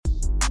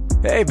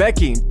Hey,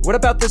 Becky, what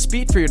about this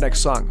beat for your next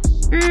song?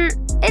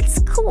 It's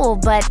cool,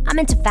 but I'm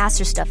into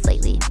faster stuff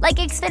lately, like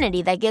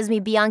Xfinity that gives me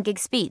beyond gig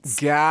speeds.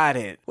 Got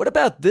it. What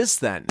about this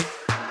then?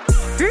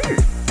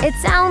 It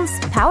sounds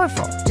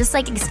powerful, just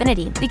like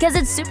Xfinity. Because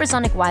its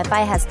supersonic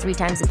Wi-Fi has 3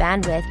 times the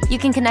bandwidth, you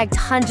can connect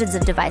hundreds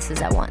of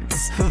devices at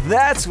once.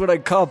 That's what I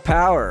call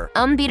power.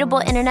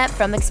 Unbeatable internet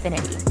from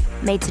Xfinity.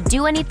 Made to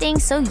do anything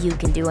so you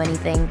can do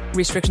anything.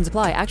 Restrictions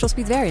apply. Actual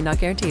speeds vary, not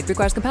guaranteed.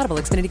 Requires compatible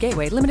Xfinity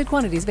gateway. Limited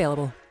quantities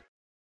available.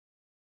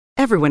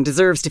 Everyone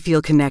deserves to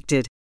feel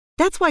connected.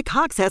 That's why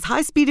Cox has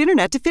high-speed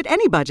internet to fit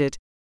any budget.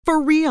 For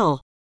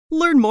real.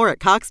 Learn more at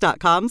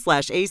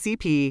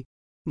cox.com/ACP.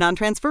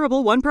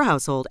 Non-transferable, one per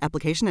household.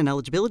 Application and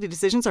eligibility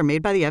decisions are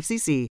made by the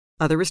FCC.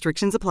 Other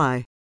restrictions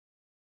apply.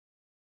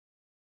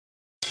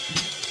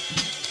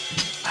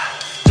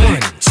 1,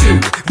 2,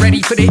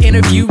 ready for the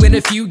interview. And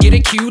if you get a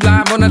cue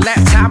live on a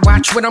laptop,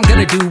 watch what I'm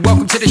gonna do.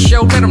 Welcome to the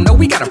show, let them know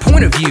we got a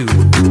point of view.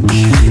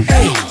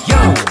 Hey,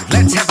 yo,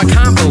 let's have a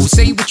combo.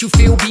 Say what you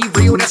feel, be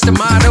real, that's the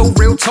motto.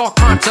 Real talk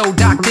pronto,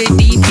 Dr.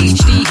 D,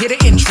 PhD, hit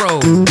an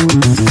intro.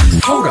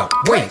 Hold up,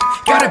 wait,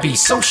 gotta be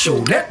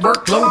social.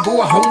 Network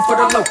global, a home for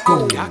the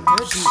local.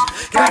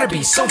 Gotta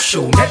be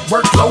social.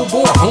 Network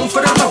global, a home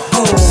for the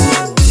local.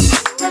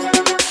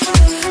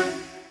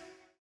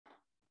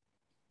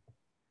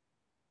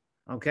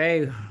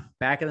 Okay,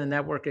 back in the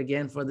network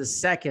again for the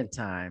second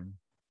time.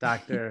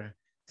 Dr.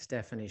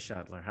 Stephanie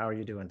Schuttler, how are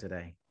you doing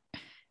today?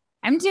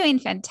 I'm doing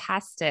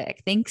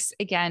fantastic. Thanks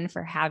again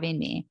for having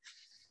me.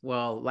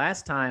 Well,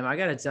 last time, I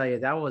got to tell you,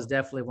 that was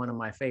definitely one of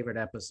my favorite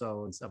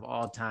episodes of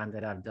all time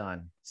that I've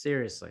done.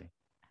 Seriously, it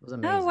was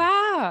amazing. Oh,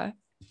 wow.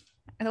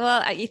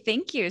 Well,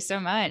 thank you so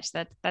much.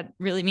 That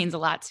really means a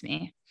lot to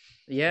me.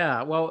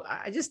 Yeah, well,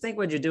 I just think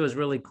what you do is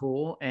really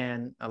cool.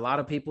 And a lot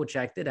of people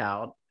checked it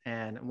out.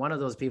 And one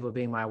of those people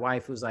being my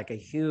wife, who's like a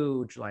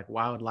huge like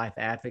wildlife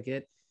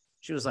advocate.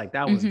 She was like,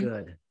 that was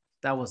good.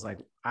 That was like,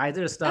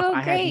 there's stuff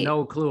I had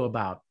no clue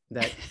about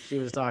that she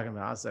was talking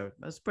about. So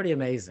that's pretty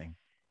amazing.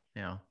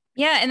 You know?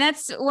 Yeah. And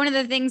that's one of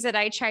the things that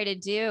I try to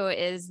do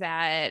is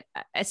that,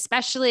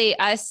 especially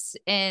us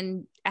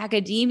in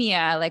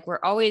academia, like we're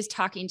always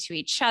talking to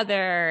each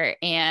other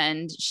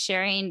and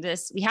sharing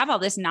this. We have all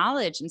this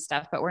knowledge and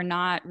stuff, but we're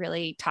not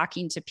really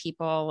talking to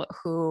people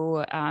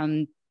who,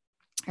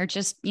 are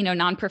just,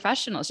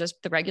 non-professionals, just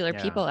the regular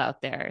people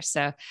out there.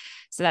 So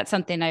that's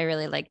something I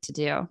really like to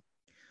do.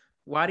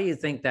 Why do you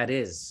think that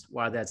is?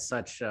 Why that's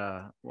such,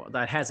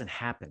 that hasn't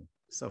happened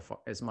so far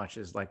as much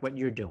as like what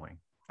you're doing?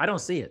 I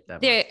don't see it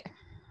that much.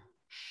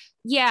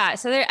 Yeah.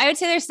 So I would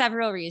say there's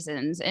several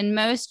reasons. In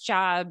most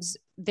jobs,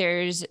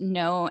 there's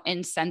no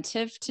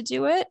incentive to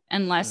do it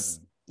unless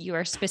you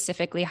are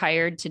specifically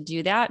hired to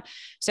do that.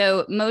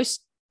 So most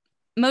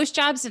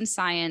jobs in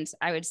science,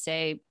 I would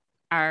say,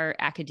 are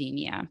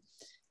academia.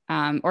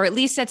 Or at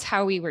least that's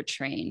how we were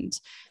trained.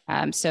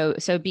 So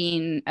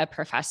being a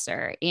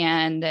professor,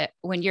 and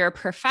when you're a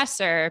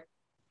professor,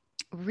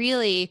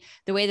 really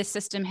the way the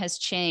system has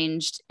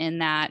changed in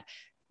that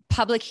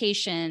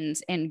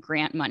publications and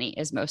grant money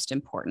is most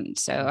important.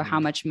 So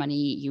how much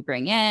money you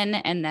bring in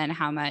and then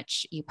how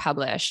much you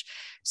publish.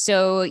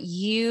 So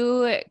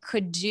you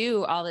could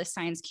do all this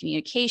science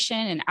communication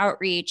and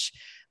outreach,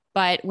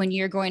 but when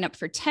you're going up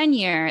for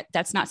tenure,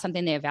 that's not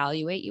something they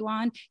evaluate you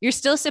on. You're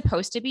still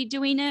supposed to be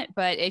doing it,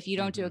 but if you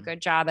don't do a good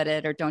job at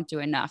it or don't do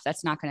enough,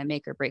 that's not going to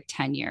make or break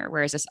tenure,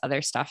 whereas this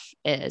other stuff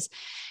is.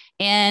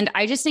 And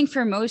I just think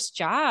for most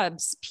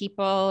jobs,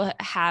 people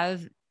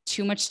have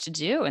too much to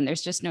do and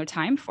there's just no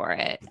time for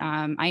it.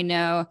 I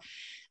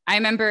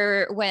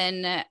remember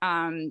when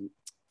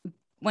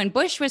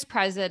Bush was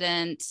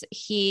president,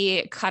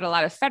 he cut a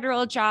lot of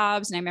federal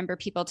jobs. And I remember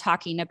people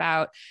talking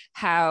about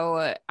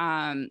how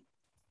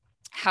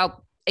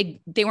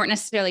they weren't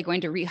necessarily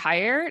going to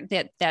rehire,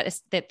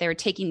 that they were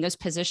taking those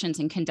positions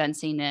and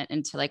condensing it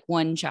into like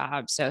one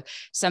job. So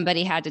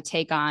somebody had to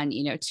take on,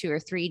 2 or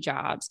 3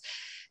 jobs.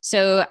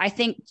 So I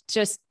think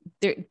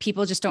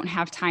people just don't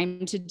have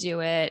time to do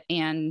it.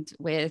 And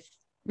with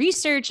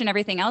research and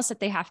everything else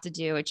that they have to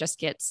do, it just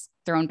gets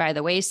thrown by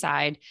the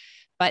wayside.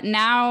 But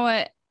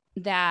now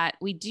that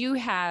we do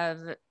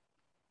have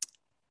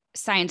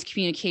science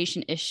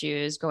communication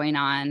issues going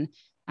on,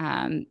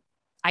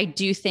 I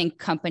do think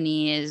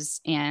companies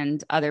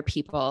and other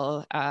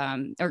people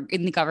or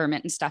in the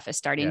government and stuff is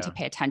starting to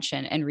pay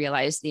attention and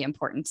realize the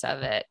importance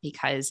of it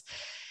because,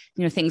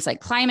 things like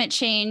climate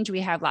change,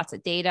 we have lots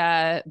of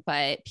data,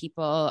 but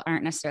people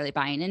aren't necessarily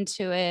buying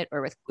into it.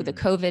 Or with the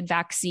COVID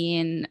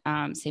vaccine,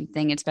 same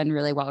thing. It's been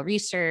really well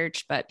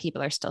researched, but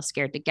people are still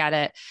scared to get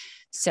it.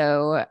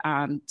 So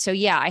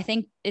yeah, I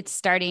think it's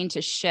starting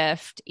to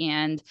shift,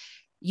 and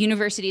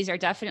universities are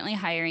definitely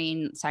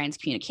hiring science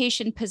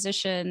communication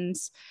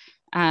positions.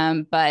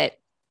 But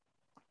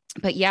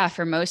yeah,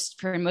 for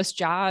most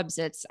jobs,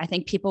 I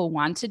think people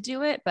want to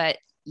do it, but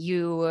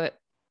you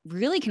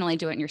really can only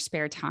do it in your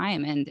spare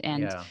time.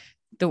 And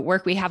the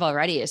work we have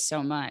already is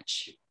so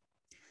much.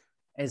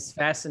 It's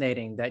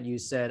fascinating that you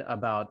said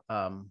about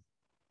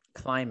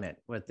climate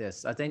with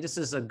this. I think this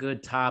is a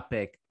good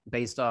topic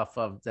based off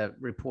of the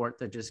report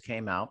that just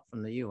came out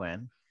from the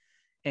UN,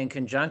 in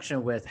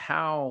conjunction with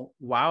how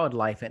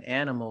wildlife and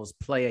animals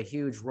play a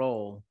huge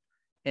role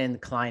in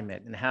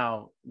climate, and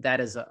how that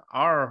is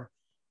our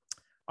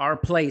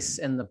place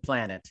in the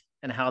planet,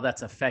 and how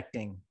that's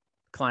affecting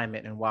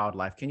climate and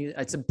wildlife.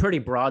 It's a pretty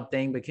broad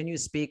thing, but can you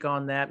speak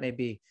on that?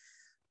 Maybe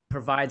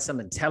provide some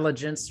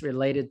intelligence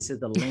related to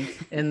the link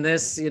in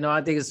this?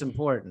 I think it's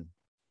important.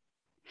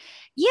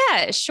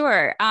 Yeah,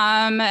 sure.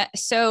 In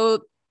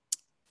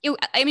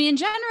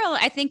general,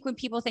 I think when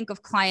people think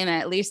of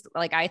climate, at least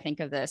like I think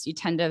of this, you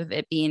tend to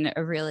it being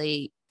a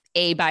really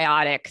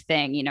abiotic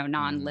thing,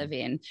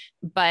 non-living.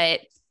 But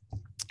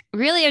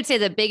really, I'd say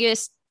the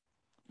biggest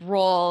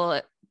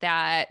role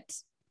that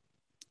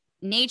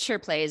nature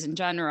plays in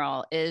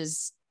general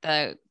is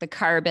the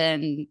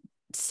carbon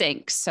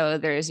sinks. So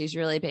there's these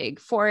really big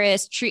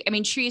forests,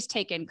 trees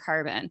take in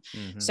carbon.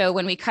 So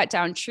when we cut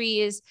down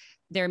trees,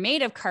 they're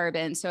made of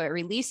carbon. So it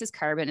releases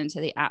carbon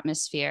into the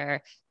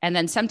atmosphere. And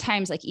then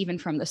sometimes like even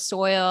from the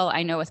soil,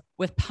 I know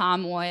with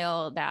palm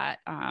oil that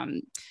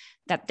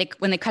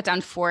when they cut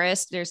down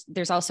forests,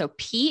 there's also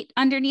peat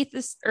underneath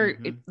this, or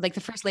like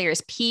the first layer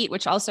is peat,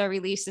 which also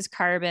releases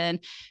carbon.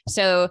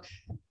 So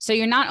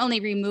you're not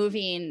only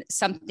removing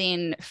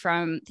something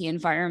from the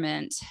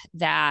environment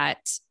that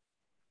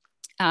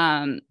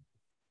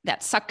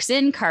sucks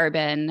in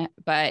carbon,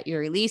 but you're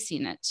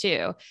releasing it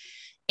too.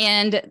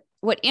 And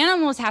what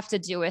animals have to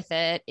do with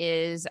it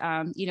is,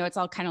 it's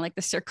all kind of like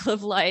the circle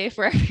of life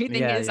where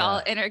everything is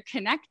all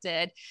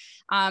interconnected.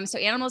 So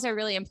animals are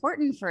really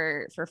important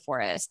for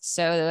forests.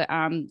 So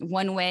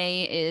one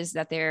way is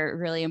that they're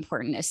really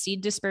important as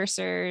seed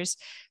dispersers.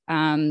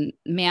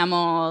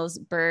 Mammals,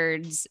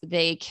 birds,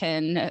 they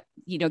can,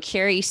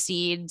 carry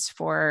seeds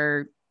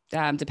for,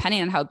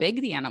 depending on how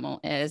big the animal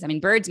is. I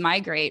mean, birds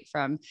migrate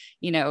from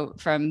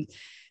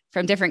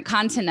different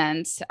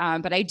continents.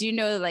 But I do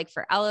know like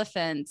for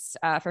elephants,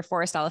 for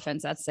forest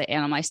elephants, that's the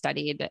animal I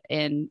studied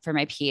for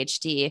my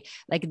PhD,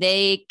 like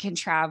they can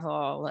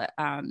travel,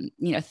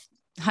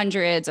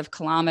 hundreds of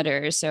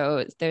kilometers.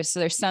 So there's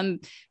some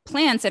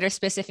plants that are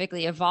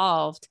specifically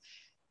evolved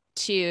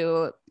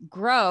to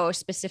grow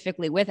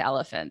specifically with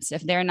elephants.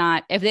 If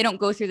they don't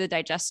go through the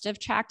digestive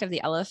tract of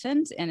the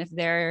elephant, and if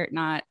they're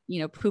not,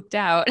 pooped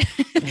out,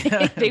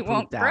 they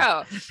won't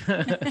grow.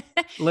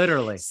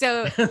 Literally.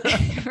 So,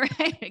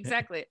 right,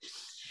 exactly.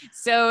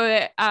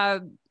 So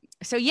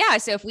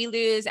if we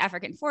lose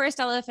African forest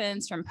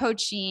elephants from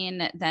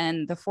poaching,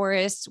 then the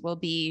forest will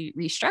be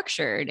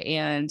restructured.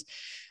 And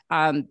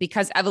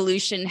because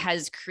evolution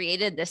has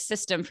created this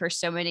system for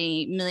so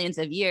many millions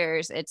of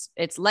years,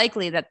 it's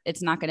likely that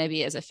it's not going to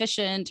be as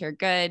efficient or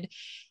good.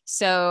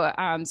 So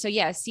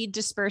seed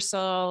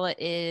dispersal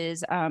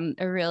is a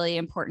really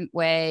important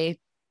way.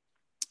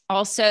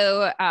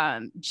 Also,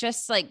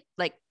 just like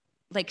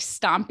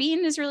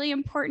stomping is really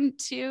important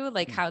too,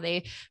 like how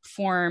they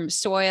form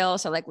soil.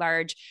 So like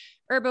large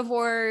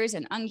herbivores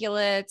and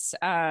ungulates,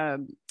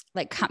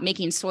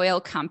 making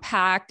soil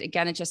compact.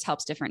 Again, it just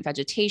helps different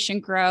vegetation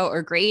grow,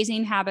 or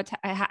grazing habits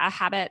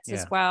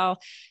as well.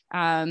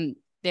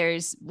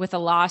 There's with the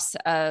loss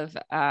of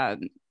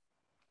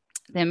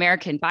the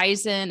American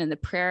bison and the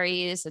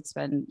prairies, it's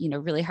been,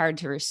 really hard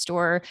to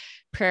restore.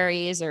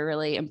 Prairies are a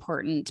really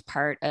important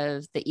part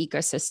of the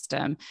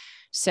ecosystem.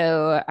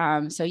 So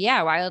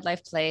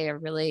wildlife play a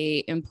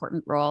really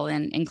important role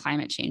in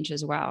climate change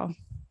as well.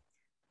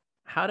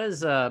 How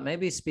does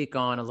maybe speak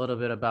on a little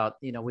bit about,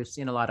 we've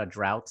seen a lot of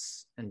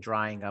droughts and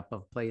drying up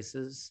of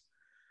places.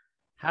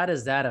 How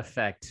does that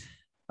affect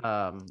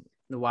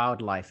the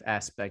wildlife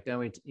aspect?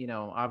 And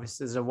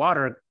obviously there's a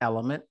water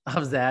element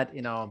of that,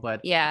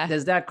 but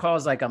does that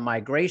cause like a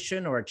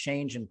migration or a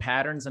change in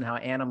patterns and how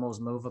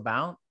animals move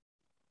about?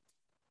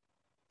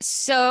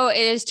 So it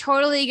is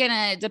totally going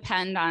to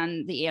depend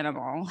on the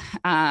animal.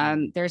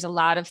 There's a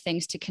lot of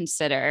things to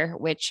consider,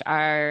 which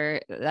are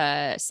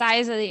the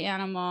size of the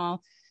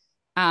animal,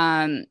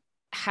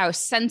 how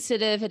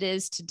sensitive it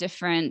is to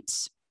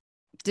different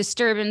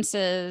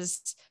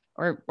disturbances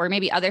or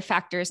maybe other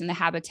factors in the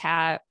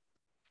habitat.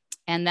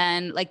 And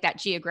then like that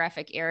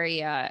geographic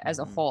area as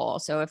a whole.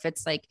 So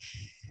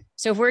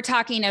if we're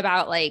talking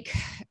about like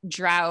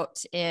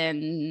drought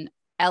in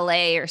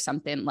LA or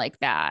something like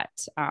that,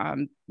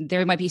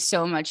 there might be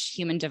so much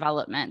human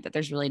development that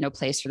there's really no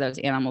place for those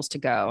animals to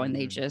go and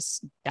they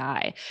just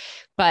die.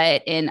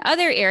 But in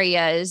other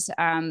areas,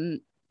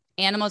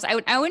 animals,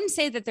 I wouldn't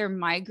say that they're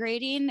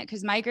migrating,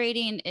 because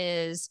migrating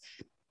is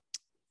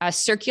a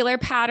circular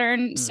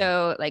pattern.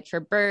 So like for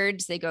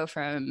birds, they go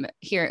from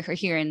here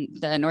in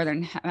the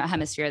Northern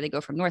hemisphere, they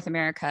go from North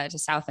America to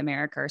South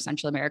America or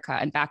Central America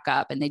and back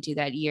up. And they do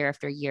that year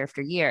after year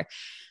after year.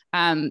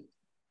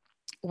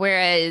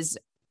 Whereas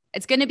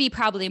it's going to be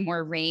probably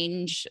more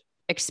range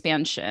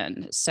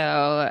expansion.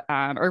 So,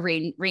 or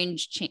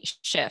range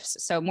shifts.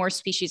 So more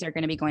species are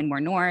going to be going more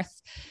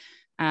north,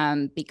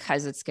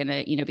 because it's going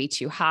to, be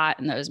too hot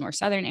in those more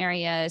southern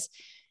areas.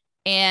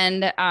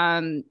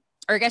 And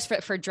or I guess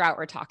for drought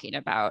we're talking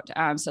about.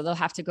 So they'll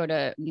have to go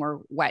to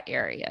more wet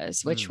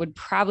areas, which would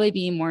probably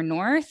be more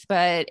north,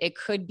 but it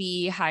could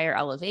be higher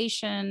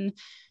elevation.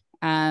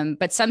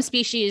 But some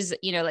species,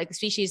 like the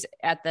species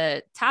at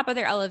the top of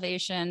their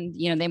elevation,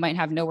 they might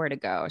have nowhere to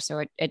go.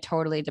 So it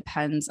totally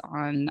depends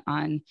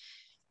on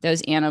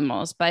those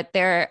animals. But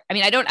I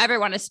don't ever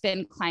want to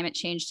spin climate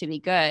change to be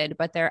good,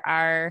 but there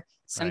are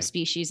some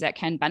species that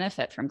can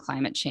benefit from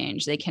climate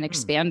change. They can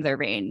expand their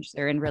range.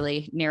 They're in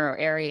really narrow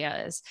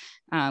areas.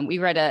 We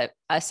read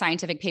a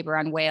scientific paper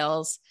on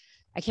whales.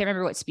 I can't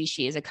remember what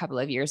species a couple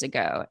of years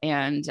ago.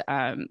 And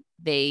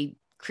they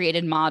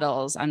created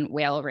models on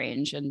whale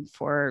range. And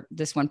for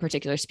this one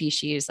particular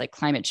species, like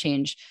climate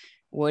change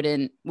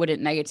wouldn't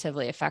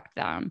negatively affect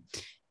them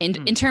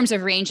in terms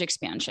of range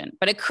expansion,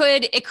 but it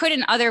could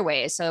in other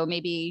ways. So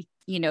maybe,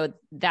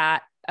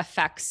 that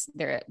affects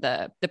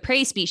the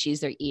prey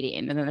species they're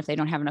eating. And then if they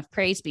don't have enough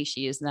prey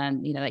species,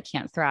 then, they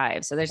can't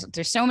thrive. So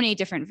there's so many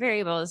different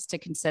variables to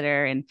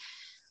consider, and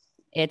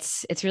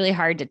it's really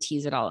hard to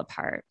tease it all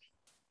apart.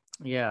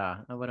 Yeah,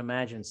 I would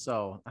imagine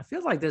so. I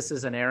feel like this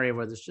is an area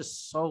where there's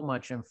just so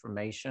much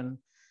information,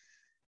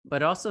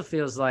 but it also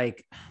feels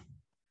like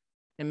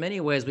in many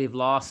ways we've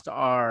lost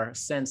our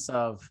sense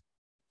of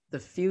the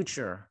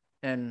future.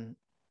 And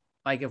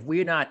like, if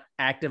we're not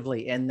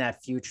actively in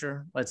that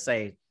future, let's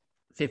say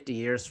 50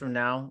 years from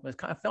now, it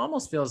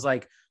almost feels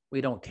like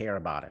we don't care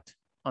about it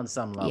on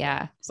some level.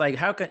 Yeah. It's like,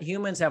 how can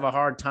humans have a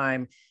hard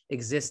time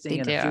existing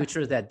in a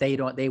future that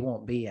they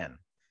won't be in?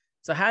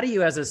 So how do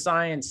you, as a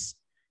science,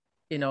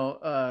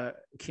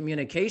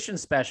 communication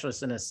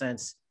specialist, in a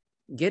sense,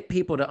 get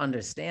people to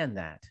understand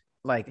that?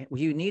 Like,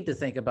 you need to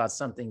think about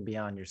something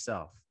beyond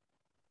yourself.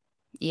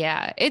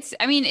 Yeah,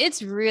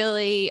 it's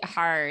really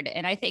hard.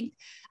 And I think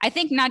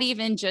not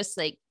even just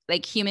like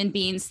human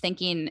beings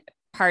thinking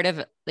part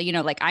of,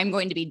 like I'm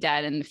going to be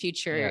dead and the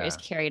future is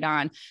carried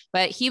on,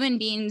 but human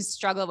beings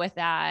struggle with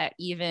that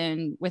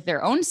even with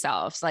their own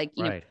selves, like,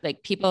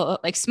 like people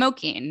like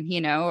smoking,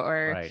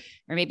 or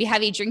maybe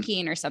heavy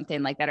drinking or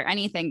something like that, or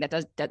anything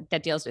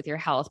that deals with your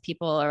health.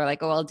 People are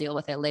like, oh, I'll deal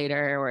with it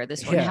later, or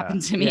this won't happen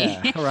to me.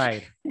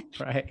 Yeah,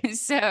 right.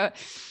 So,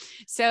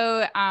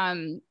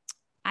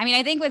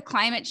 I think with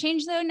climate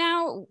change though,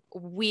 now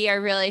we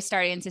are really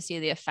starting to see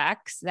the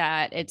effects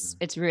that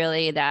it's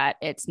really that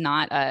it's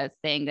not a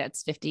thing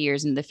that's 50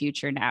 years in the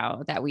future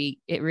now, that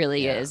it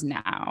really is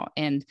now.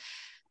 And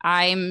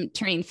I'm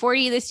turning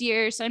 40 this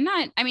year. So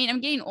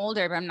I'm getting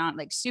older, but I'm not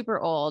like super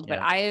old, but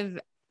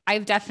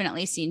I've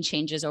definitely seen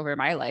changes over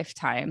my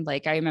lifetime.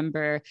 Like I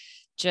remember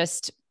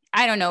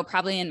I don't know,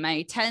 probably in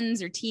my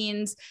 10s or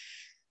teens,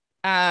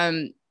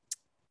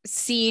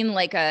 seeing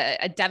like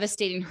a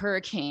devastating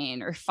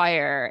hurricane or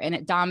fire, and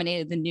it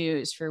dominated the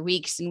news for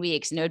weeks and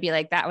weeks. And it would be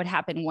like, that would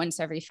happen once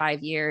every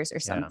 5 years or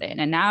something.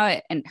 And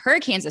now, and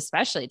hurricanes,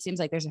 especially, it seems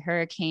like there's a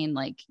hurricane,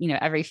 like,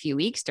 every few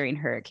weeks during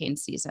hurricane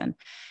season.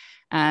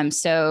 And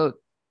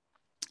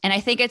I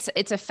think it's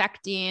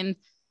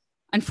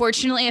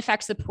unfortunately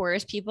affects the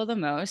poorest people the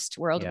most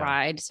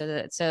worldwide. So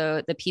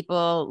the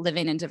people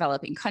living in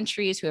developing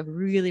countries who have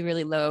really,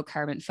 really low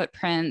carbon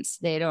footprints,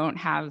 they don't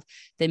have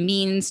the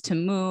means to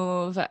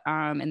move,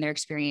 and they're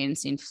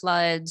experiencing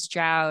floods,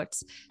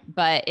 droughts,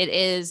 but it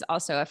is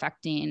also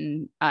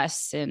affecting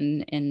us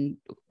in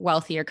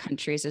wealthier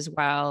countries as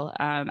well.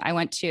 I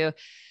went to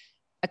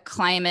a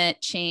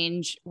climate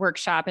change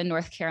workshop in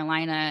North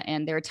Carolina,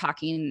 and they were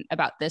talking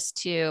about this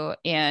too.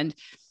 And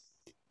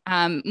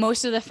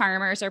most of the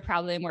farmers are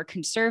probably more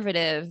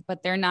conservative,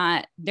 but they're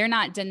not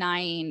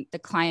denying the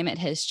climate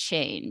has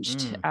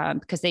changed,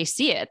 because they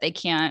see it. They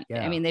can't,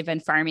 they've been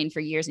farming for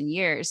years and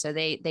years. So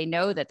they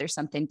know that there's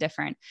something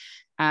different.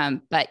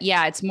 But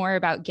yeah, it's more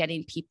about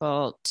getting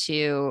people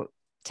to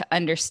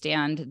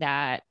understand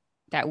that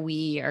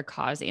we are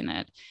causing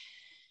it.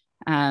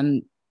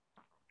 And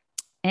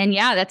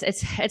yeah,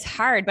 it's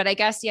hard, but I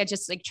guess,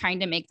 just like trying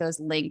to make those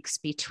links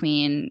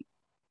between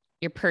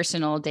your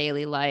personal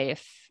daily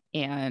life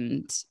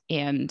and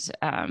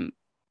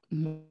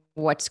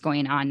what's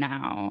going on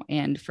now.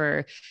 And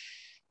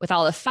with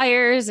all the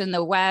fires in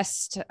the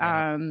West,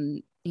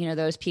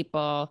 those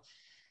people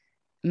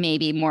may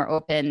be more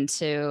open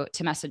to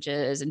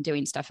messages and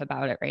doing stuff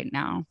about it right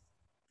now.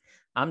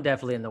 I'm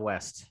definitely in the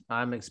West.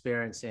 I'm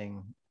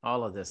experiencing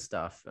all of this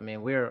stuff. I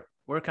mean, we're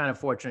kind of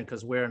fortunate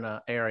because we're in an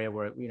area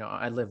where,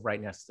 I live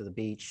right next to the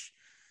beach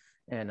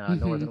in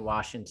northern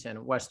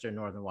Washington, western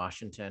northern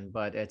Washington,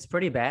 but it's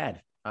pretty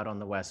bad out on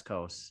the West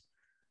Coast.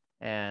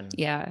 And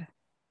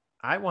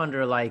I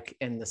wonder, like,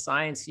 in the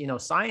science,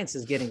 science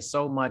is getting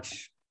so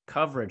much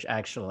coverage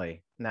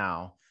actually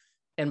now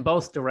in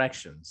both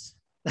directions.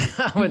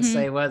 I would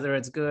say, whether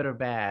it's good or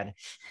bad.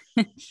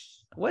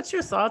 What's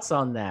your thoughts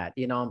on that?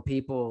 On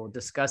people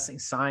discussing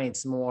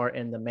science more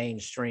in the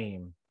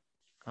mainstream,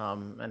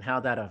 and how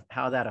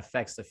that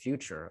affects the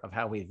future of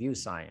how we view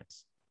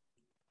science?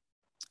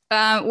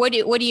 What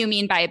do you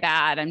mean by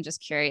bad? I'm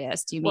just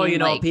curious. Do you mean,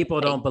 well, like,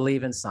 people don't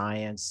believe in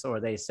science, or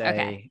they say,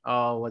 Okay.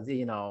 oh,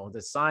 well,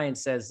 the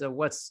science says that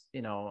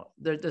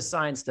the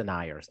science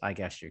deniers, I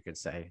guess you could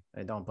say.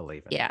 They don't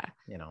believe in Yeah.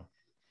 it.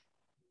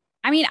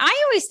 I mean,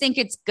 I always think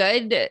it's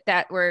good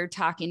that we're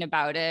talking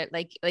about it.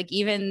 Like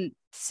even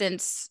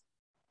since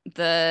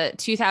the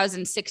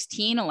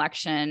 2016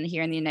 election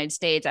here in the United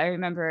States, I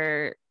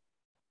remember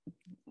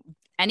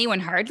anyone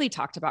hardly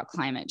talked about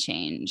climate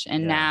change.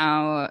 And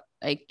now,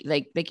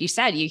 like you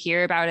said, you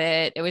hear about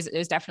it. It was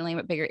definitely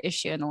a bigger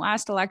issue in the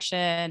last election,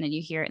 and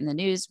you hear it in the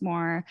news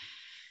more.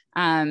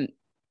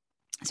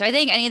 So I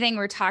think anything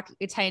we're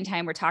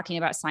talking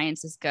about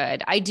science is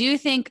good. I do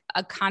think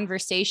a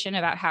conversation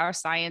about how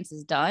science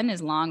is done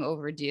is long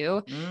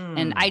overdue.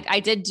 And I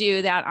did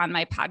do that on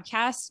my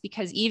podcast,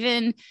 because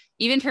even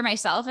for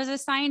myself as a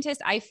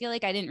scientist, I feel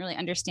like I didn't really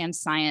understand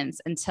science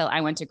until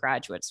I went to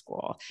graduate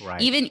school. Right.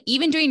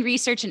 Even doing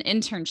research and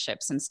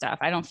internships and stuff,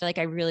 I don't feel like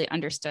I really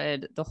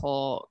understood the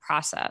whole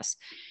process.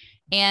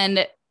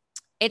 And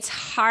it's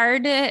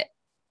hard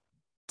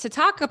to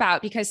talk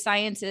about because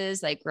science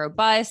is like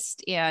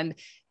robust and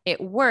it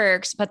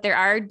works, but there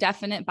are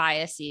definite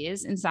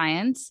biases in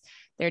science.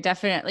 There are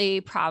definitely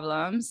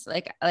problems.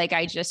 Like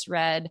I just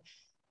read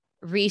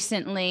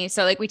recently.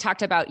 So like we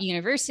talked about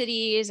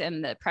universities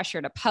and the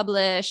pressure to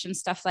publish and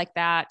stuff like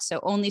that.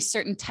 So only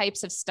certain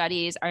types of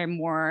studies are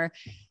more,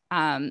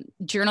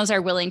 journals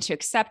are willing to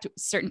accept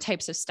certain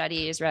types of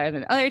studies rather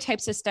than other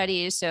types of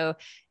studies. So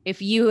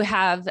if you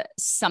have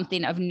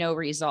something of no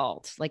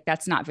result, like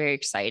that's not very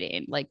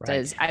exciting. Like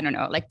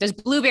do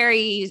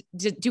blueberries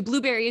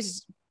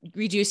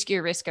reduce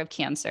your risk of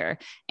cancer?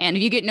 And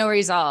if you get no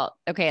result,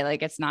 okay,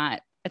 like it's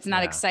not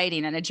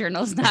exciting, and a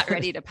journal is not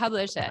ready to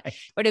publish it. Right.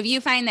 But if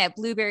you find that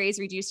blueberries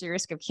reduce your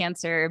risk of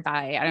cancer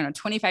by,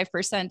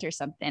 25% or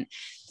something,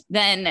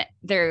 then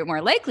they're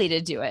more likely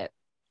to do it.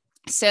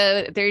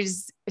 So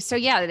there's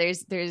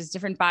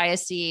different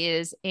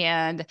biases.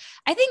 And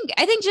I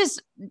think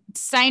just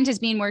scientists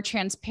being more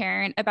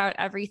transparent about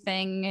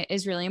everything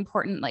is really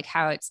important, like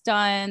how it's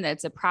done,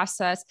 that's a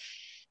process.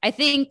 I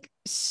think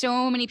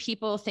so many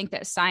people think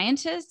that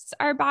scientists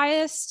are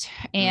biased,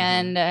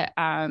 and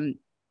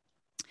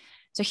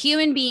so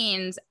human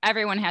beings,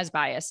 everyone has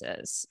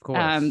biases. Of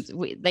course.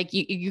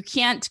 You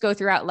can't go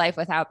throughout life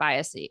without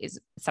biases. Is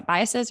it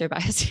biases or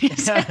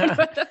biases?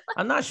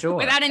 I'm not sure.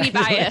 Without any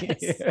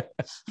bias.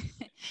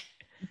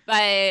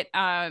 But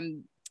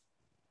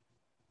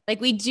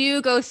we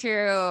do go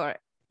through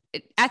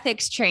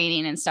ethics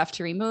training and stuff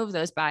to remove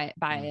those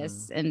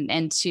bias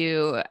and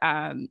to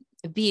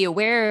be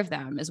aware of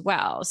them as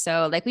well.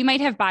 So like we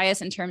might have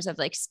bias in terms of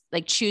like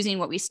choosing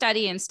what we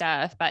study and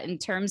stuff, but in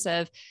terms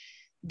of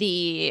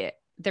the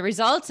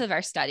results of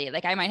our study,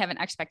 like I might have an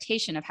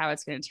expectation of how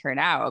it's going to turn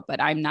out, but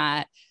I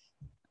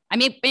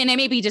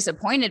may be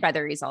disappointed by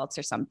the results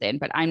or something,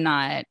 but I'm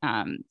not,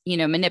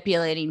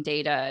 manipulating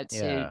data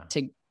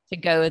to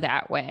go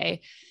that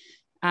way.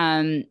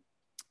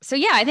 So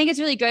yeah, I think it's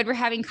really good we're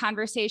having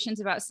conversations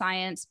about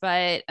science,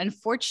 but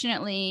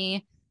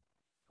unfortunately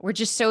we're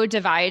just so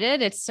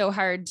divided. It's so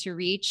hard to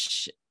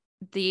reach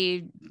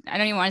I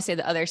don't even want to say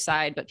the other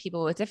side, but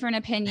people with different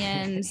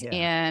opinions.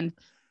 And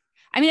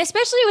I mean,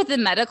 especially with the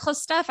medical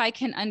stuff, I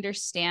can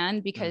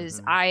understand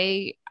because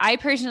I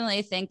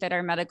personally think that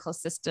our medical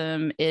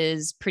system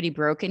is pretty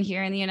broken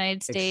here in the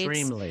United States.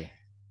 Extremely.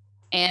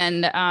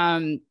 And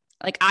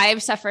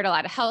I've suffered a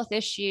lot of health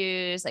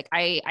issues. Like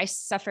I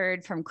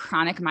suffered from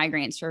chronic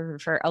migraines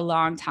for a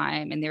long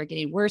time, and they were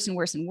getting worse and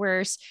worse and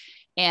worse.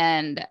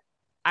 And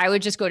I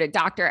would just go to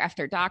doctor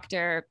after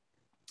doctor,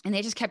 and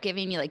they just kept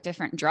giving me like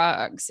different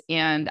drugs.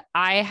 And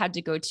I had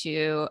to go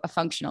to a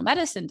functional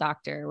medicine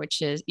doctor,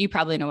 which is, you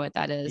probably know what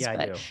that is. Yeah,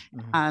 but,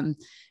 I do.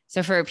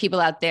 So for people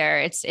out there,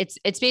 it's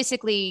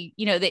basically,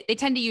 they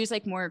tend to use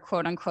like more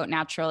quote unquote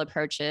natural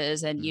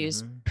approaches and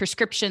use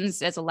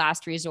prescriptions as a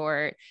last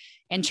resort,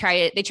 and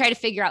they try to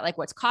figure out like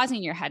what's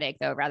causing your headache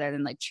though, rather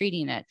than like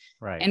treating it.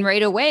 Right. And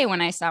right away, when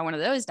I saw one of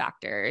those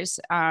doctors,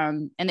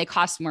 and they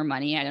cost more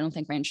money, I don't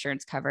think my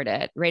insurance covered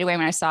it. Right away,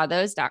 when I saw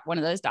one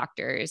of those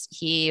doctors,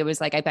 he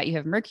was like, I bet you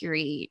have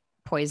mercury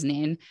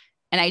poisoning.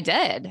 And I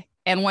did.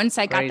 And once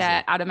I got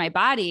that out of my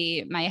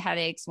body, my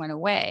headaches went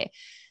away.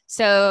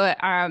 So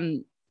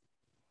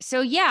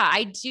yeah,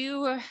 I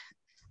do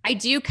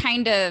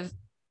kind of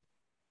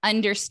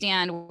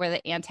understand where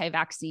the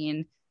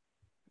anti-vaccine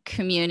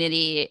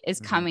community is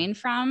coming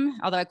from,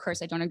 although of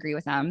course I don't agree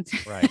with them.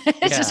 Right.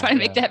 I just want to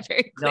make that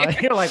very clear. No,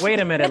 you're like, wait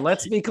a minute,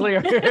 let's be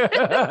clear.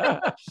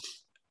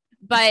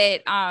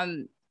 But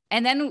and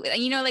then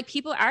like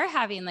people are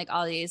having like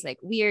all these like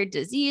weird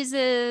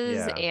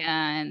diseases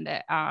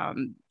and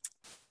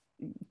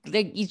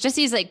just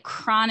these like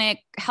chronic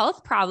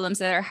health problems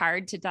that are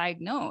hard to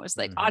diagnose,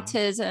 like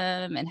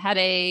autism and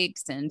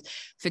headaches and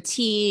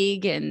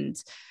fatigue, and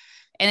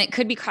it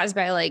could be caused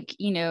by like,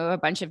 a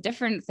bunch of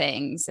different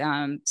things.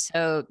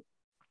 So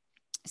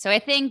I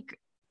think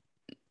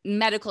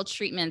medical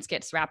treatments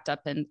gets wrapped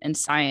up in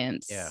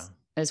science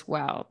as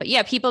well. But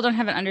yeah, people don't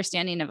have an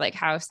understanding of like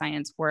how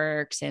science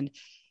works. And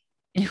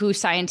and who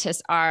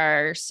scientists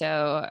are.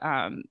 So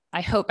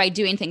I hope by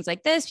doing things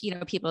like this, you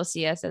know, people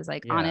see us as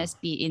like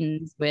honest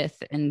beings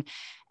with and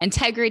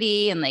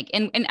integrity and like,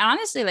 and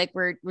honestly, like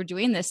we're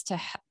doing this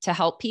to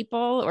help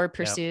people or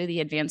pursue the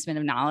advancement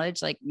of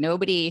knowledge. Like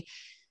nobody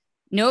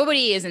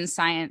is in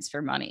science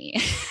for money.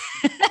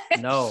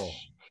 No.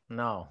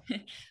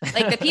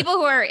 Like the people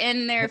who are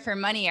in there for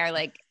money are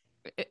like,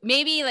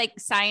 maybe like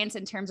science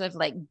in terms of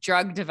like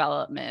drug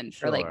development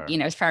for like, you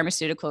know,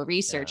 pharmaceutical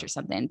research or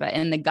something, but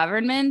in the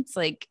government,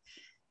 like,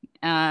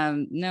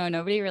 no,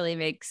 nobody really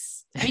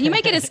makes, I mean, you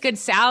might get a good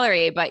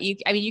salary, but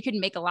you can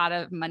make a lot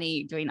of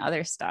money doing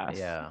other stuff.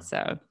 Yeah.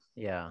 So,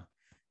 yeah.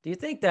 Do you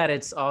think that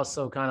it's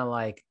also kind of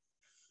like,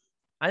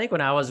 I think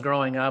when I was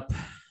growing up,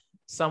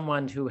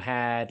 someone who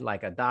had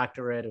like a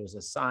doctorate, who was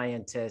a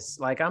scientist,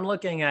 like I'm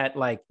looking at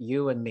like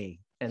you and me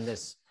in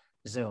this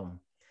Zoom.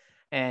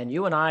 And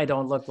you and I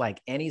don't look like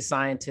any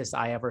scientist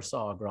I ever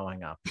saw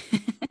growing up,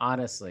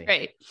 honestly.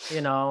 Right.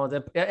 You know,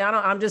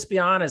 I'm just be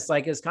honest,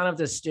 like it's kind of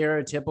the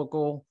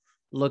stereotypical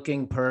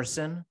looking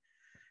person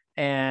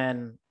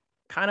and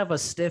kind of a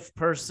stiff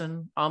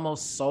person,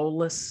 almost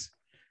soulless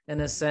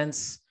in a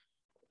sense,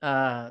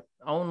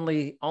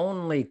 only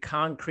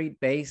concrete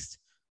based.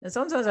 And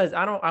sometimes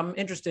I'm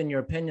interested in your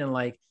opinion.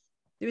 Like,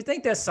 do you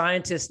think that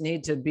scientists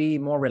need to be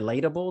more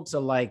relatable to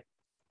like,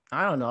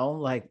 I don't know,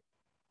 like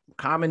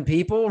common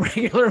people,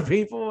 regular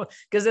people?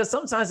 Because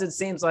sometimes it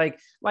seems like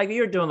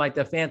you're doing like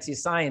the fancy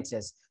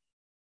scientist.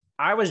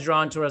 I was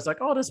drawn to it as like,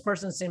 oh, this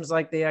person seems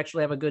like they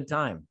actually have a good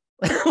time.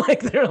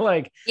 Like they're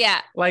like,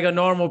 like a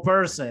normal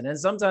person. And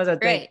sometimes I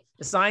think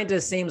the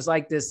scientist seems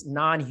like this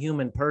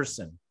non-human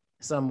person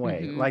some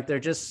way. Like they're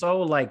just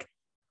so like,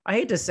 I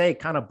hate to say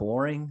kind of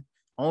boring,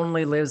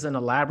 only lives in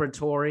a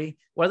laboratory.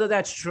 Whether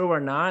that's true or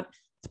not,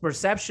 the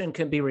perception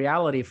can be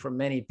reality for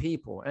many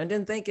people. And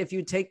then think if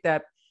you take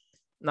that,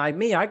 like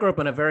me, I grew up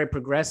in a very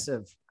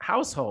progressive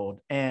household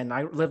and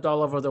I lived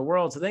all over the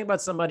world. So think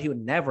about somebody who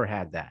never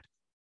had that.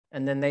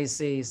 And then they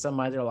see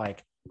somebody, they're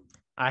like,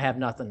 I have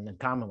nothing in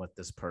common with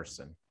this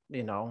person.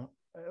 You know,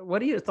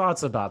 what are your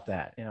thoughts about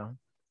that? You know?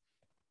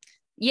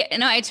 Yeah,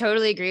 no, I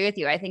totally agree with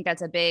you. I think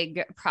that's a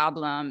big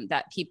problem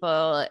that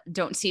people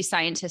don't see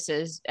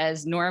scientists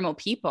as normal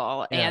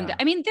people. Yeah. And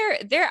I mean,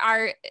 there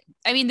are,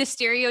 I mean, the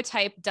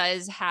stereotype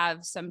does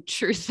have some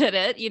truth in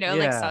it, you know,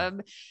 like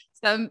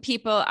some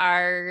people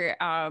are,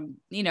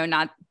 you know,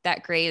 not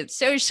that great at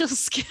social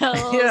skills.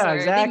 Yeah, or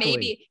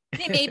exactly.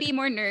 They may be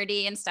more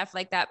nerdy and stuff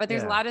like that, but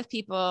there's a lot of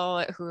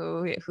people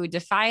who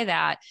defy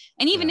that.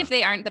 And even if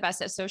they aren't the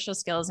best at social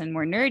skills and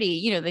more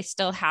nerdy, you know, they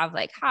still have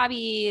like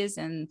hobbies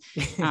and,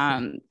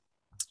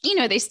 you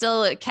know, they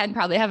still can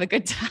probably have a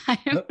good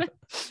time.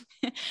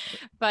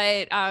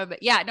 But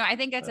yeah, no, I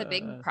think that's a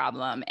big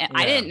problem. And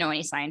I didn't know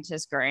any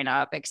scientists growing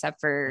up except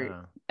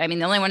for, I mean,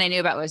 the only one I knew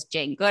about was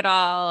Jane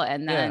Goodall.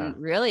 And then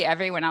really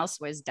everyone else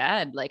was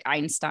dead, like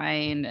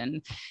Einstein.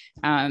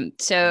 And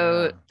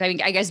so I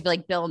mean, I guess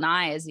like Bill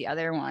Nye is the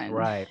other one.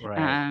 Right.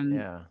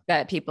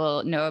 That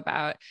people know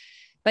about.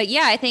 But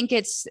yeah, I think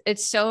it's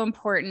so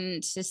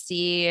important to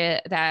see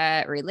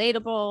that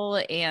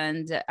relatable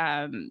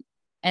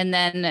and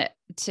then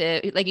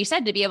to, like you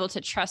said, to be able to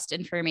trust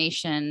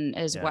information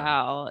as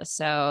well.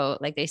 So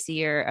like they see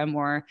you're a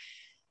more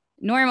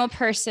normal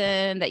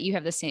person, that you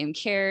have the same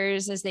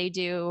cares as they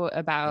do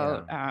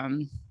about,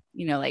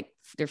 you know, like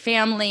their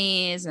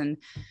families and,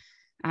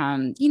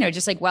 you know,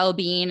 just like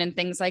well-being and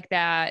things like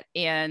that.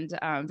 And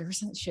there was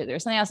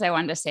something else I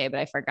wanted to say, but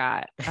I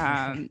forgot.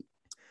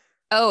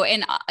 Oh,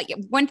 and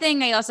one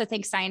thing I also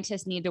think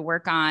scientists need to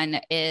work on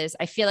is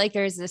I feel like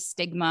there's this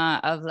stigma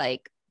of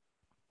like,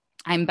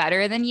 I'm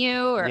better than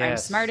you, or I'm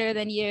smarter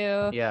than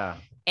you. Yeah.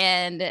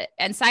 And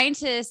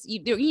scientists,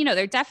 you know,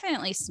 they're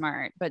definitely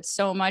smart, but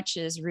so much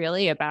is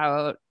really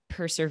about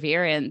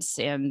perseverance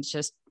and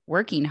just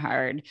working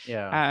hard.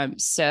 Yeah.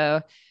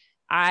 So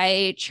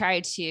I try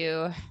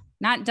to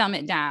not dumb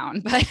it down,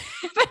 but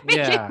make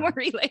it more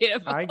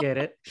relatable. I get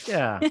it.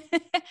 Yeah.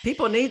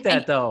 People need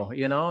that though.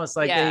 You know, it's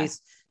like,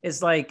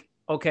 it's like,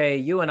 okay,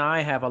 you and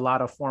I have a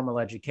lot of formal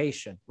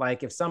education.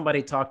 Like if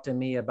somebody talked to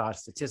me about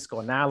statistical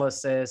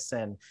analysis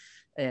and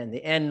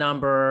the N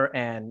number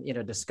and, you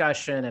know,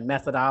 discussion and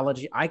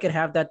methodology, I could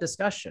have that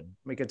discussion.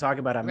 We could talk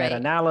about a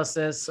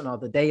meta-analysis and all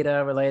the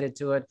data related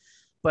to it.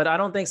 But I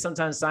don't think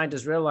sometimes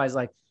scientists realize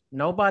like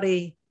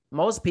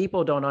most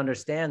people don't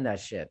understand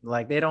that shit.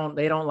 Like they don't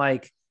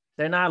like,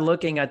 they're not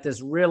looking at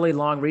this really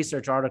long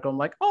research article. I'm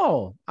like,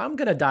 oh, I'm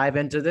going to dive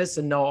into this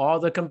and know all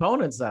the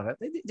components of it.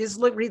 They just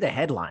read the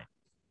headline.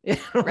 You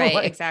know, right.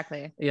 like,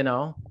 exactly. You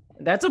know,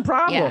 that's a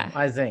problem,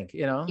 I think,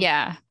 you know?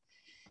 Yeah.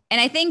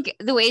 And I think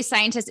the way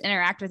scientists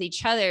interact with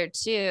each other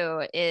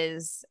too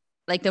is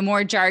like the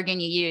more jargon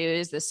you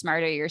use, the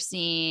smarter you're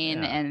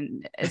seen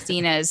and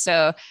seen as.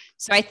 So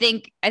I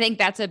think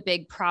that's a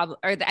big problem,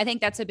 or I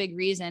think that's a big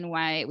reason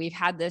why we've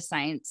had this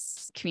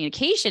science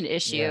communication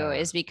issue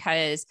is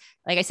because,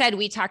 like I said,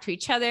 we talk to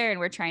each other and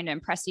we're trying to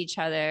impress each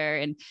other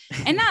and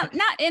not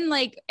in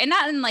like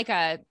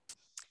a,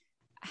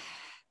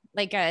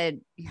 like a,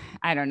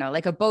 I don't know,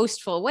 like a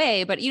boastful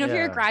way, but if you're a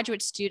Yeah.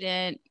 graduate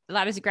student, a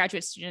lot of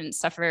graduate students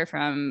suffer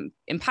from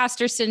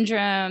imposter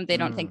syndrome. They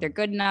don't think they're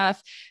good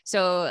enough.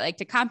 So like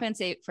to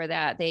compensate for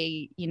that,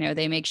 they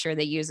make sure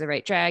they use the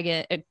right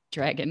jargon and,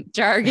 Love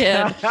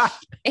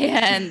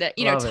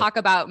it. talk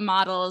about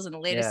models and the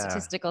latest Yeah.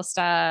 statistical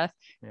stuff.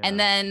 Yeah. And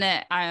then,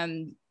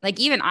 like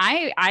even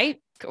I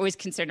always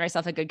considered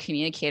myself a good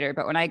communicator,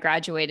 but when I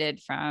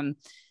graduated from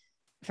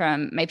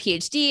my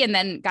PhD and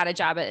then got a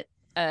job at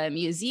a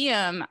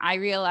museum, I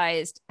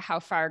realized how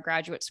far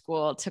graduate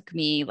school took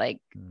me like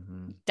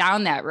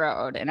down that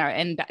road.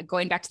 And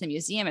going back to the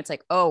museum, it's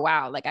like, oh,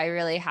 wow. Like I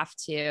really have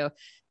to,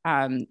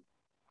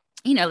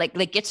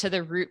 like get to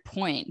the root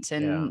point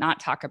and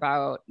not talk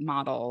about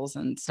models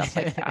and stuff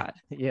like that.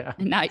 Yeah.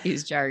 And not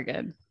use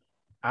jargon.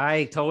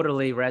 I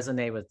totally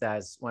resonate with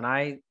that. When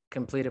I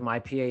completed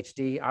my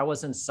PhD, I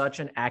was in such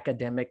an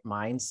academic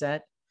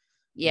mindset.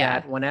 Yeah.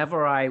 That when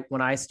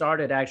I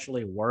started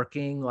actually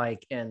working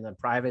like in the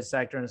private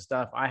sector and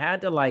stuff, I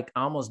had to like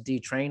almost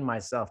detrain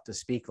myself to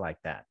speak like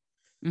that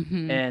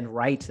and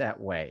write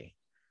that way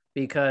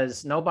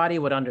because nobody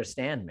would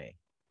understand me.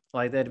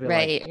 Like they'd be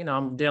like,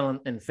 I'm dealing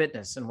in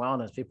fitness and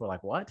wellness. People are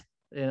like, what?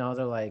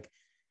 They're like,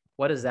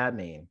 what does that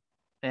mean?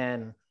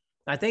 And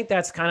I think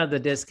that's kind of the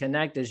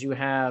disconnect is you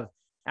have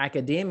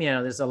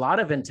academia. There's a lot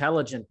of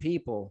intelligent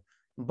people,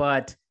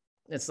 but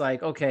it's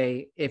like,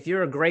 okay, if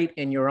you're great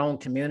in your own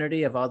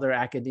community of other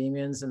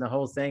academians and the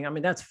whole thing, I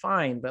mean, that's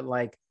fine. But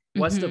like,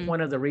 what's the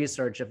point of the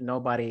research if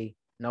nobody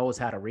knows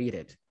how to read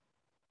it?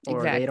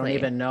 Or they don't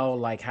even know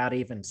like how to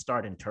even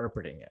start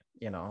interpreting it,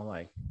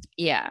 like.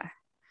 Yeah.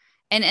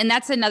 And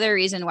that's another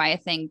reason why I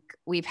think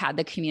we've had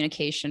the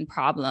communication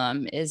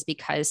problem is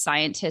because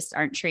scientists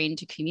aren't trained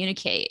to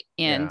communicate.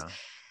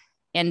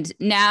 And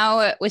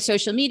now with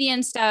social media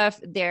and stuff,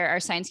 there are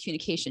science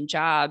communication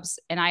jobs.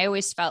 And I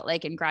always felt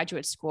like in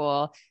graduate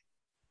school,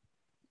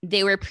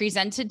 they were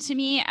presented to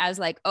me as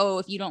like, oh,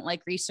 if you don't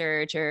like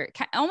research or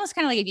almost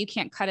kind of like if you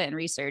can't cut it in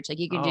research, like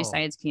you can do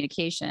science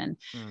communication.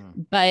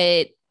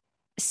 But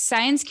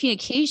science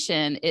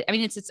communication,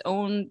 it's its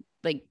own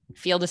like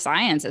field of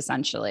science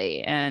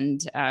essentially.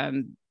 And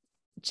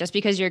just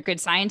because you're a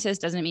good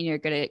scientist doesn't mean you're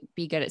good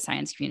at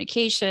science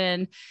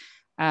communication.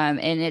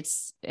 And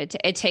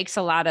it takes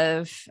a lot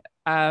of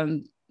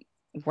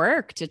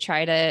work to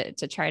try to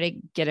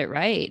get it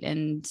right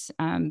and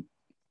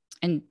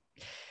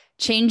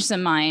change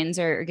some minds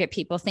or get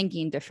people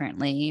thinking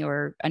differently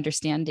or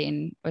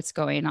understanding what's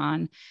going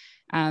on.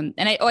 And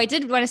I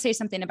did want to say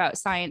something about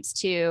science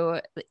too.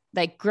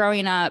 Like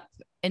growing up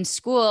in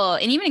school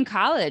and even in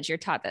college, you're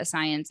taught that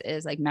science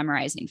is like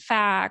memorizing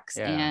facts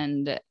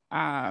and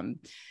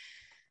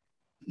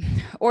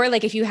or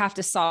like if you have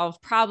to solve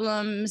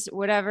problems,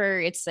 whatever,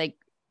 it's like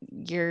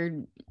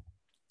there's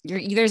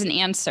an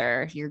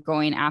answer you're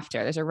going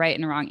after. There's a right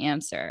and a wrong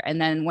answer.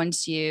 And then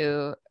once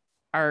you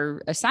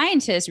are a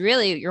scientist,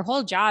 really your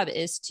whole job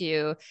is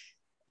to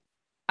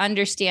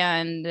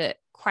understand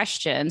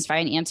questions,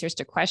 find answers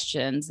to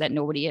questions that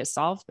nobody has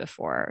solved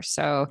before.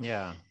 So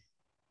there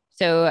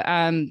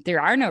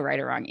are no right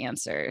or wrong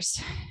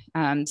answers.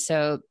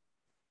 So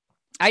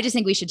I just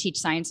think we should teach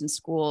science in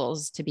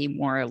schools to be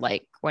more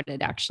like what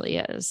it actually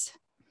is.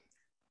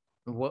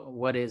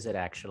 What is it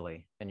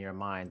actually in your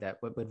mind that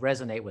would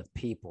resonate with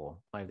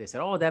people? Like they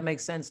said, oh, that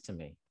makes sense to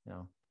me.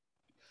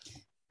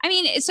 I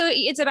mean, so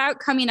it's about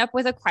coming up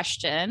with a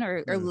question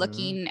or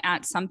looking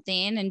at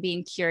something and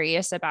being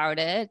curious about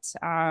it.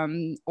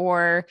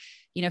 Or,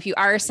 if you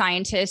are a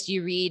scientist,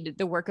 you read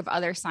the work of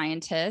other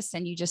scientists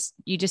and you just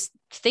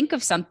think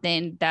of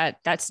something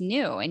that's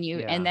new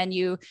and then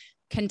you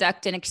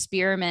conduct an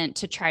experiment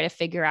to try to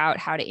figure out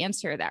how to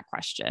answer that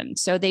question.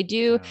 So they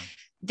do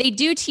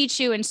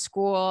teach you in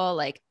school,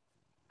 like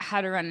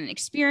how to run an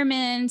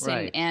experiment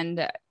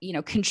and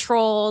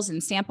controls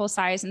and sample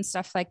size and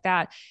stuff like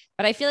that.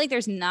 But I feel like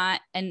there's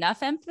not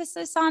enough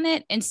emphasis on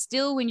it. And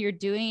still when you're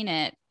doing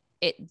it,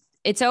 it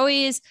was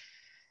always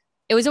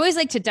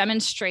like to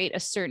demonstrate a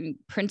certain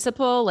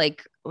principle,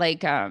 like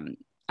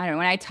I don't know,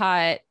 when I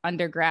taught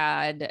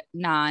undergrad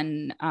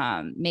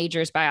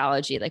majors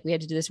biology, like we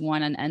had to do this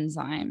one on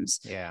enzymes.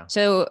 Yeah.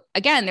 So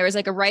again, there was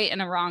like a right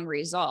and a wrong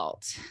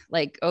result.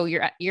 Like, oh,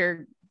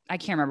 I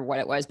can't remember what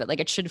it was, but like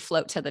it should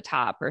float to the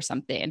top or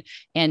something.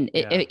 And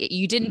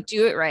you didn't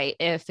do it right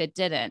if it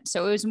didn't.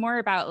 So it was more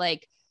about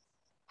like,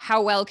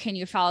 how well can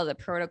you follow the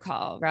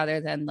protocol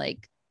rather than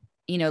like,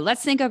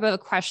 let's think of a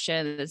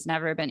question that's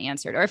never been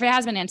answered, or if it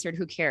has been answered,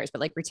 who cares?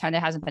 But like pretend it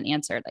hasn't been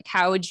answered. Like,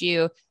 how would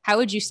you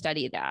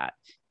study that?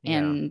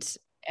 And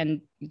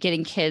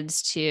getting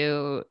kids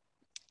to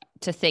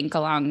think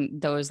along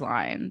those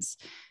lines,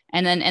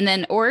 and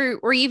then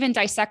or even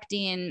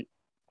dissecting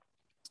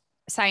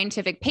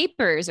scientific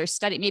papers or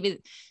study, maybe,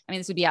 I mean,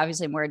 this would be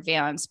obviously more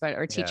advanced, but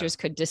our teachers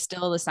could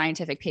distill the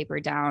scientific paper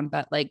down.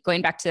 But like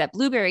going back to that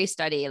blueberry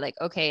study, like,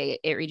 okay,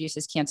 it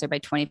reduces cancer by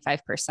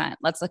 25%.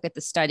 Let's look at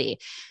the study.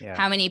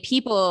 How many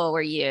people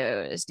were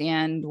used,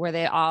 and were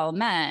they all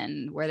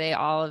men? Were they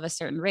all of a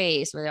certain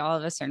race? Were they all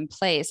of a certain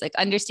place? Like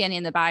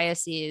understanding the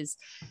biases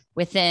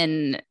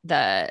within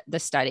the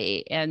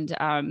study. And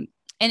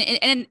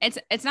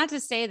it's not to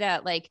say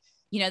that like,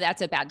 you know,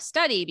 that's a bad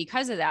study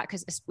because of that.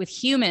 Because with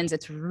humans,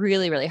 it's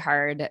really, really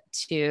hard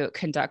to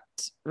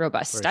conduct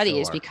robust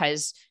studies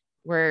because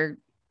we're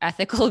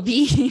ethical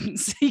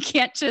beings. You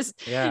can't just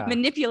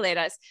manipulate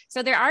us.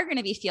 So there are going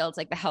to be fields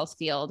like the health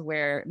field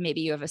where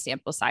maybe you have a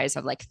sample size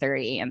of like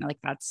 30, and like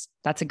that's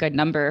a good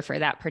number for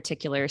that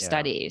particular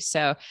study.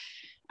 So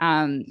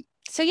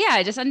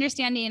yeah, just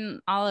understanding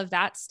all of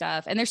that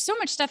stuff. And there's so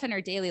much stuff in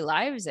our daily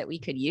lives that we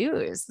could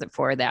use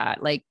for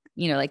that. Like,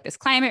 you know, like this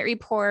climate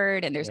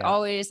report, and there's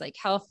always like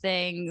health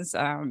things,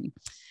 the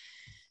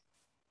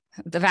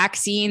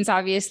vaccines,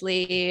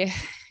 obviously,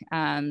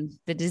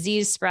 the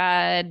disease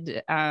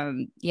spread. A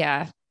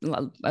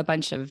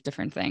bunch of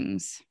different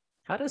things.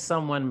 How does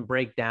someone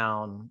break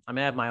down? I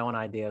mean, I have my own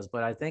ideas,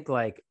 but I think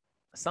like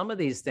some of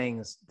these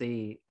things,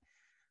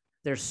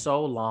 they're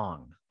so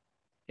long,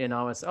 you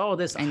know, it's,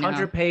 this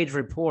 100-page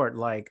report.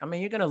 Like, I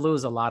mean, you're going to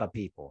lose a lot of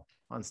people.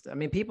 I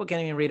mean, people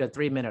can't even read a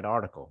 3-minute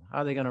article. How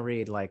are they going to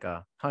read like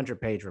a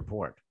 100-page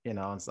report? You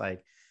know, it's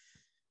like,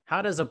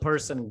 how does a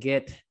person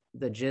get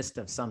the gist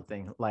of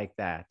something like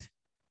that?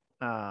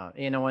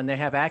 You know, when they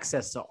have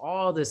access to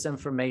all this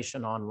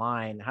information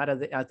online, how do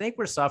they? I think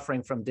we're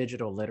suffering from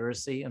digital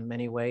literacy in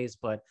many ways,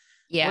 but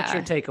what's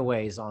your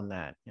takeaways on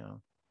that? You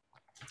know,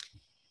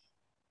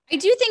 I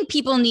do think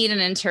people need an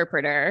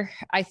interpreter.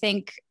 I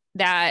think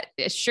that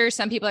sure,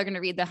 some people are going to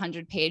read the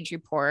 100-page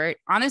report.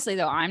 Honestly,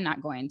 though, I'm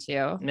not going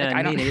to. Yeah,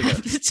 I don't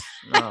have the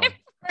time. No,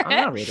 I'm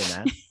not reading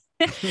that.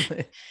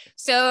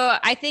 So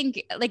I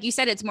think, like you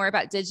said, it's more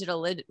about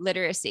digital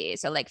literacy.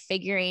 So like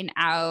figuring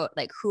out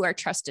like who are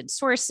trusted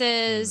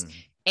sources.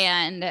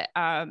 And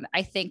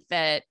I think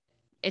that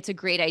it's a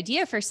great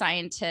idea for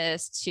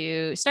scientists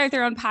to start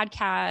their own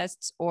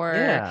podcasts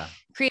or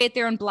create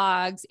their own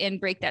blogs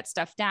and break that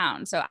stuff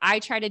down. So I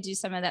try to do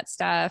some of that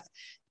stuff.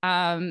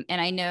 And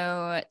I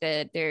know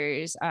that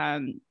there's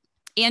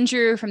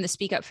Andrew from the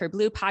Speak Up for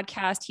Blue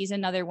podcast. He's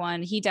another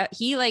one. His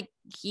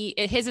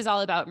is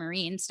all about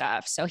marine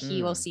stuff. So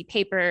he will see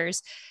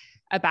papers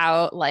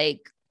about like,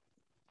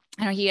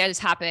 I know he had a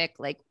topic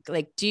like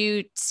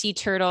do sea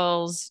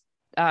turtles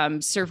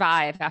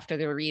survive after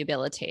they're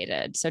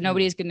rehabilitated? So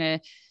nobody's going to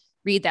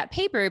read that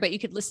paper, but you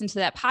could listen to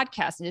that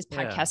podcast. And his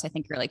podcasts, I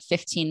think, are like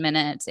 15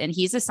 minutes. And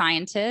he's a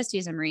scientist.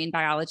 He's a marine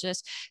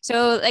biologist.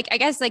 So like, I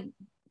guess like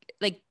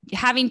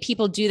having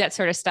people do that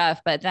sort of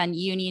stuff, but then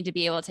you need to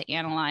be able to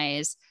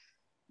analyze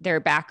their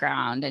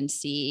background and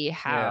see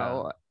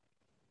how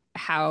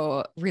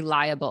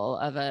reliable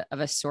of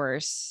a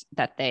source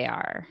that they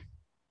are.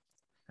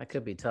 That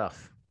could be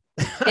tough.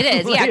 It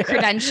is. Yeah.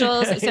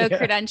 Credentials. So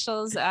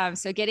credentials.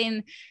 So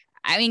getting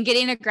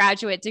a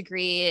graduate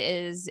degree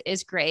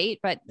is great,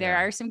 but there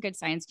are some good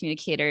science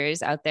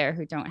communicators out there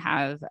who don't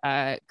have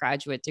a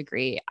graduate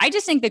degree. I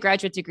just think the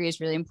graduate degree is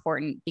really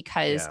important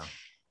because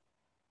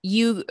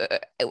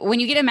when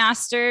you get a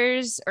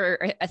master's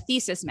or a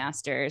thesis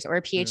master's or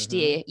a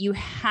PhD, you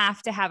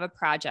have to have a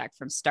project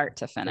from start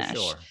to finish. For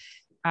sure.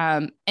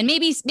 And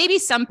maybe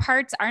some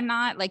parts are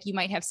not, like you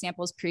might have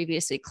samples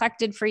previously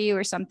collected for you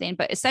or something,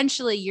 but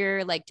essentially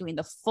you're like doing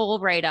the full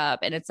write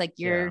up and it's like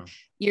your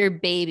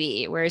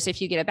baby. Whereas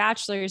if you get a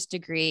bachelor's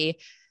degree,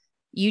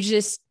 you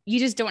just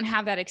don't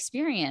have that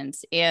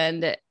experience,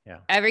 and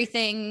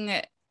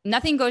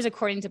nothing goes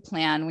according to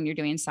plan when you're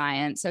doing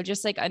science. So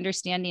just like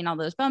understanding all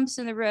those bumps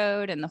in the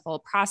road and the whole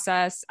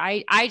process,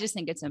 I just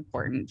think it's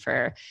important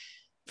for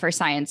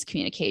science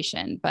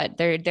communication. But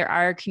there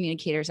are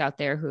communicators out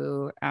there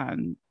who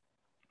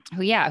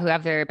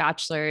have their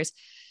bachelor's,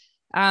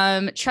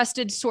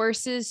 trusted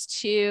sources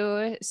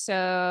too.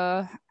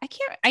 So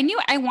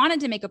I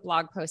wanted to make a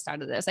blog post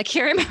out of this. I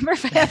can't remember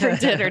if I ever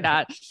did or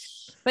not,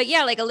 but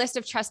yeah, like a list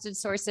of trusted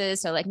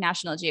sources. So like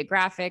National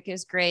Geographic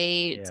is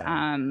great.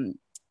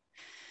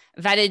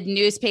 Vetted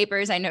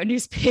newspapers. I know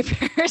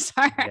newspapers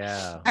are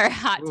a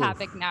hot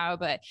topic now,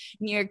 but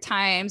New York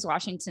Times,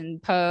 Washington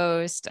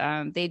Post,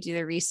 they do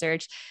the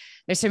research.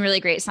 There's some really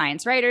great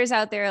science writers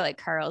out there like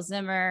Carl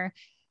Zimmer.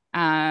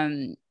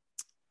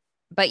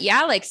 But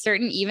yeah, like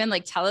certain, even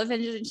like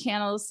television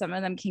channels, some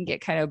of them can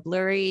get kind of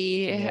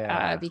blurry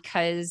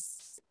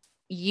because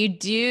you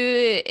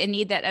do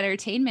need that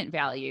entertainment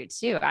value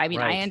too. I mean,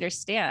 I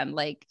understand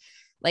like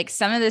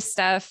some of this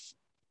stuff,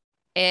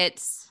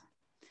 it's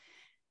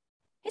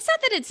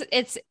not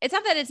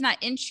that it's not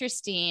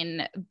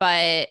interesting,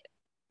 but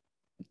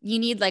you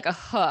need like a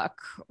hook,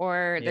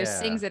 or there's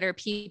things that are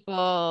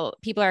people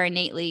are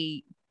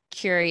innately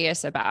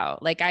curious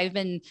about. Like I've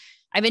been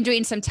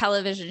doing some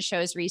television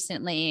shows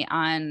recently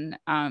on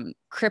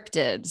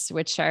cryptids,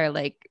 which are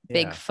like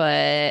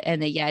Bigfoot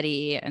and the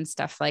Yeti and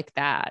stuff like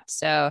that.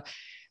 So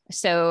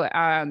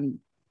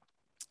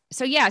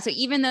so yeah, so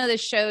even though the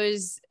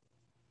shows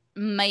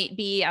might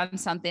be on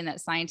something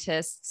that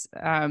scientists,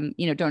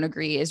 don't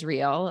agree is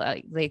real,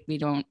 like we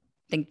don't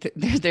think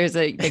that there's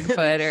a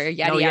Bigfoot or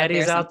Yeti no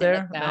Yetis out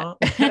there.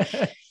 Like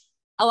No.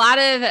 a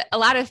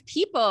lot of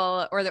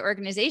people or the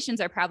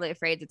organizations are probably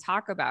afraid to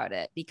talk about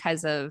it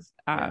because of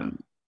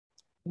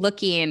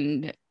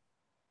looking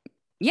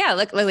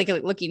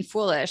looking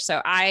foolish. So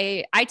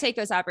I take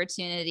those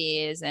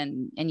opportunities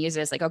and use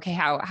it as like, okay,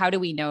 how do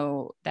we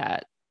know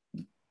that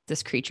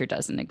this creature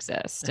doesn't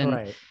exist? And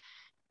right.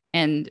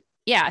 And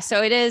yeah,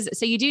 so it is.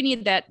 So you do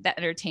need that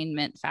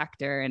entertainment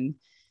factor. And,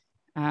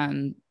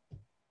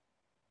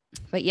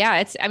 but yeah,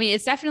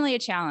 it's definitely a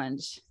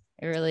challenge.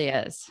 It really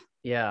is.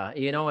 Yeah.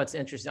 You know, what's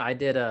interesting. I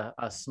did a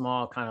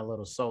small kind of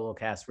little solo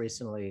cast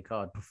recently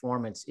called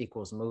Performance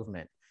Equals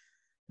Movement.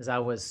 Because I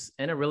was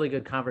in a really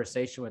good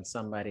conversation with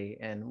somebody,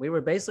 and we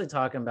were basically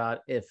talking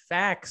about if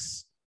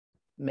facts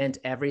meant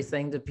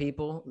everything to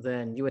people,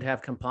 then you would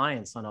have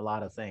compliance on a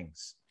lot of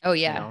things. Oh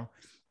yeah. You know?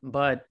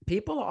 But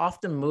people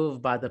often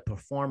move by the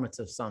performance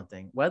of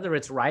something, whether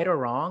it's right or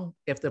wrong.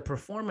 If the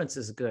performance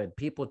is good,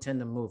 people tend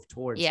to move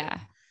towards it.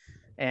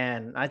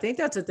 And I think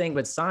that's the thing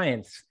with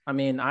science. I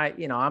mean,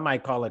 I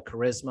might call it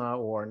charisma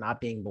or not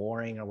being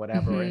boring or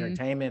whatever, or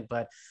entertainment.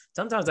 But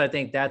sometimes I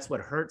think that's what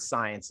hurts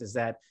science, is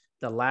that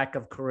the lack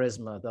of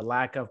charisma, the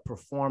lack of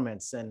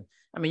performance. And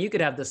I mean, you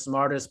could have the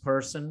smartest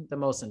person, the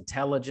most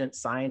intelligent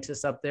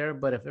scientist up there,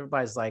 but if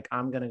everybody's like,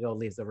 I'm going to go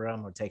leave the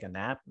room or take a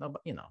nap,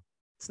 nobody,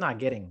 it's not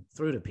getting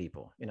through to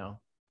people,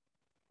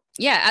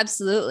 Yeah,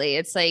 absolutely.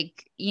 It's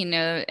like,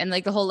 and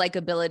like the whole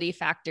likability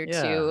factor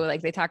too.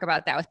 Like they talk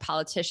about that with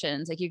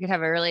politicians. Like you could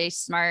have a really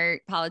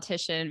smart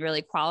politician,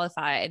 really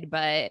qualified,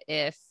 but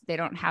if they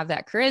don't have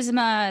that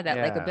charisma, that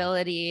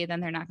likability, then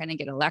they're not going to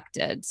get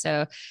elected.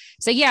 So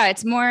yeah,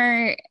 it's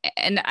more,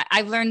 and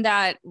I've learned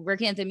that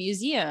working at the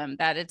museum,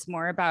 that it's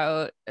more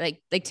about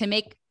like to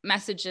make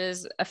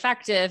messages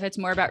effective. It's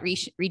more about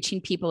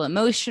reaching people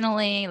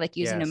emotionally, like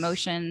using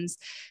emotions.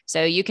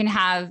 So you can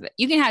have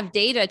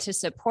data to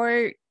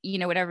support,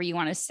 whatever you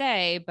want to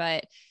say,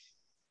 but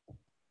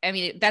I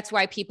mean, that's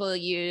why people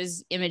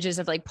use images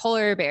of like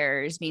polar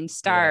bears being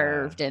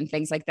starved and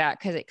things like that,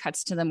 because it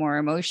cuts to the more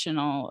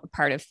emotional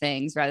part of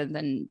things rather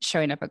than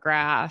showing up a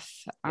graph.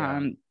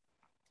 But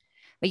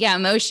yeah,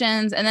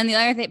 emotions. And then the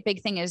other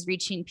big thing is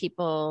reaching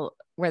people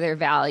where their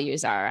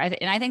values are.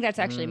 And I think that's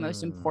actually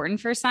most important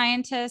for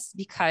scientists,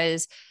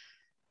 because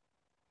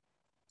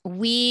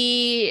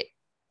we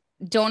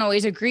don't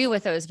always agree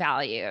with those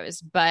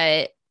values.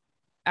 But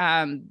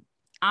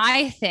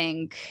I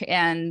think,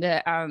 and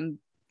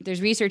there's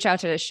research out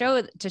to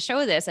show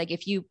this, like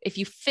if you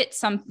fit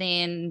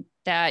something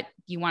that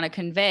you want to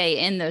convey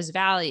in those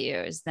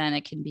values, then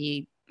it can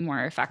be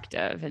more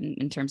effective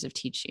in terms of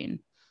teaching.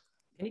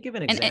 Can you give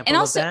an example and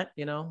also, of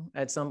that,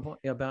 at some point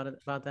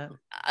about that?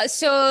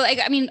 So like,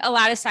 I mean, a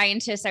lot of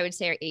scientists, I would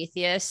say, are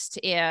atheists,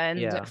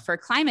 and for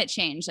climate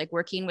change, like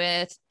working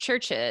with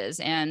churches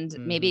and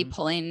maybe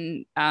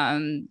pulling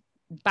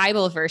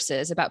Bible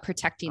verses about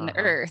protecting the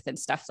earth and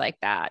stuff like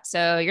that.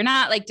 So you're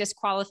not like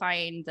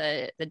disqualifying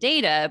the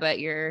data, but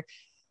you're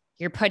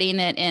putting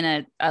it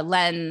in a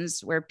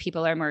lens where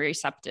people are more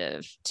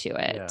receptive to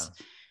it. Yeah.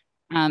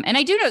 And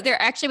I do know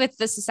there actually, with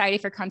the Society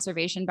for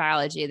Conservation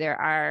Biology, there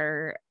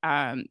are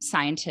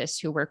scientists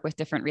who work with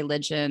different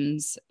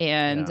religions,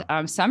 and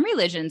some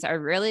religions are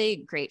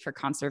really great for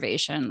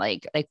conservation,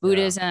 like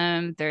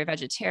Buddhism. They're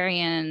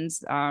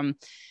vegetarians.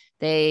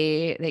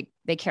 They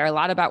care a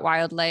lot about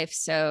wildlife.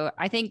 So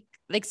I think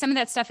like some of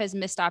that stuff has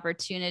missed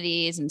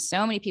opportunities, and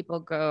so many people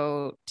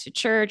go to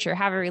church or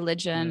have a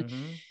religion.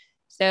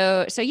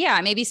 So yeah,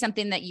 maybe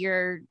something that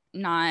you're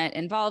not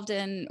involved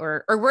in,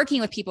 or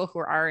working with people who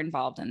are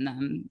involved in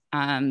them.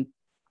 And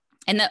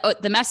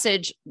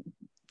the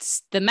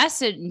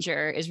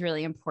messenger is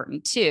really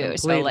important too. Completely.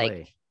 So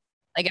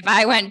like if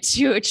I went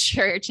to a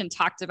church and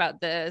talked about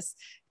this,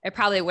 it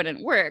probably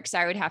wouldn't work. So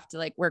I would have to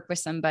like work with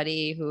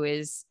somebody who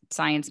is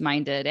science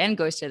minded and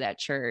goes to that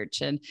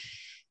church,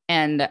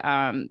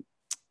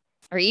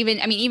 or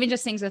even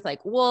just things with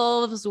like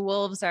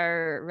wolves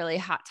are a really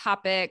hot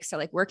topic. So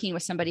like working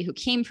with somebody who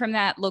came from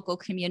that local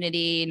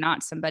community,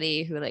 not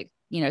somebody who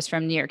is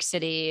from New York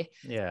City.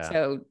 Yeah.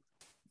 So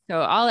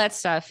all that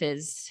stuff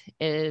is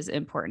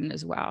important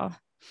as well.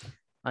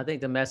 I think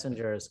the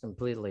messenger is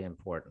completely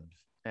important.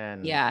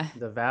 And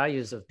the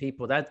values of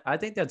people, that I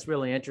think that's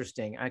really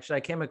interesting. Actually,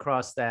 I came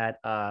across that.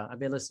 I've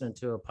been listening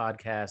to a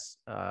podcast.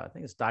 I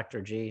think it's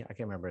Dr. G. I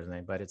can't remember his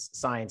name, but it's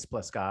Science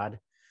Plus God.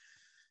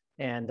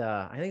 And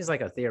I think he's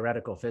like a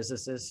theoretical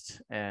physicist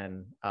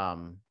and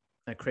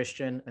a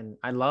Christian. And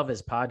I love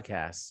his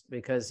podcast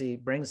because he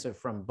brings it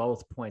from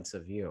both points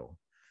of view.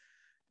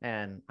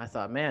 And I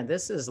thought, man,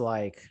 this is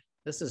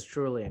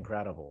truly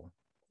incredible,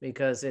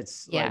 because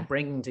it's like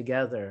bringing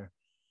together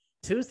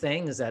two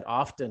things that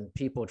often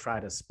people try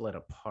to split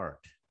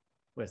apart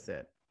with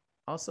it.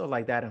 Also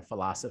like that in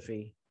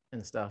philosophy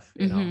and stuff,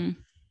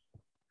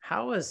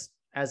 how as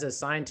a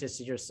scientist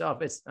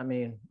yourself,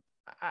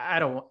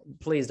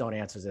 please don't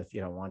answer this if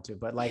you don't want to,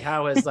 but like,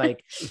 how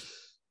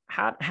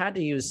how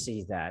do you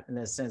see that in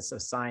the sense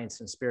of science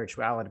and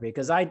spirituality?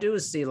 Because I do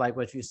see, like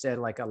what you said,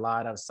 like a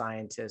lot of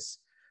scientists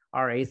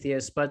are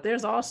atheists, but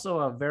there's also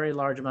a very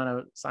large amount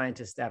of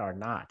scientists that are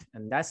not,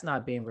 and that's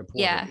not being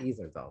reported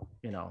either, though.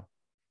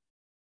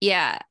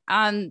 Yeah.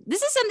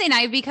 This is something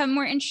I've become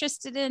more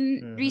interested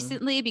in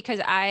recently, because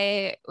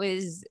I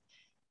was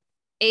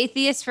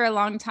atheist for a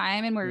long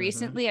time, and more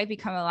recently I've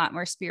become a lot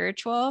more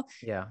spiritual.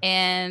 Yeah.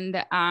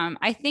 And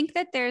I think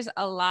that there's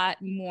a lot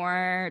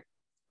more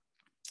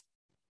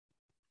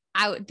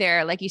out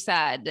there, like you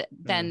said,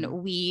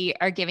 than we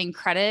are giving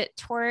credit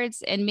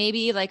towards. And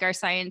maybe like our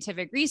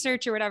scientific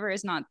research or whatever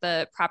is not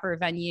the proper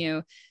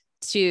venue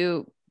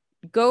to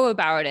go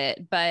about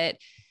it. But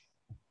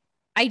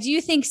I do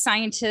think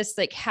scientists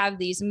like have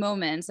these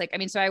moments, like, I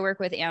mean, so I work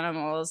with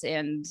animals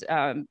and,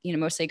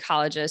 mostly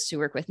ecologists who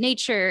work with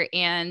nature,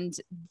 and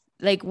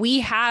like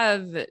we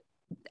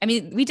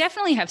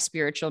definitely have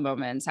spiritual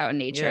moments out in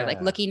nature,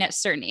 like looking at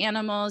certain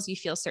animals, you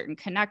feel certain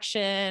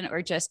connection,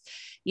 or just,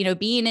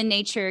 being in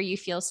nature, you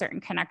feel certain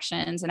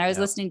connections. And I was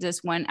listening to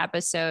this one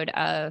episode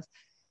of,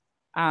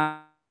 the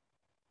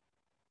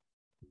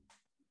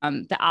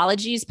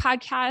Ologies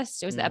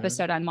podcast. It was the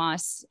episode on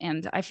moss,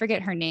 and I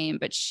forget her name,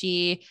 but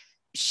she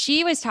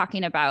was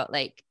talking about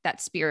like that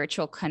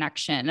spiritual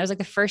connection. It was like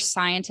the first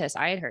scientist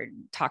I had heard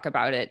talk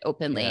about it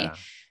openly.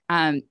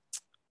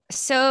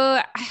 So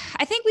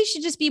I think we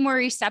should just be more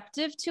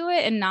receptive to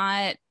it, and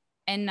not,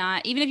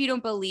 even if you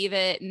don't believe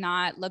it,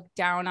 not look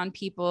down on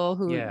people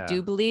who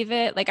do believe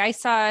it. Like I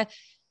saw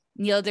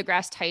Neil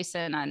deGrasse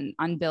Tyson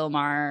on Bill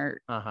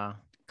Maher a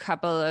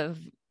couple of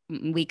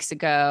weeks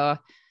ago,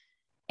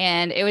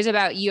 and it was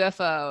about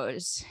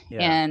UFOs.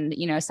 And,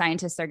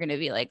 scientists are going to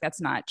be like,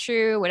 that's not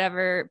true,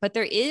 whatever. But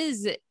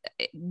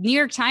New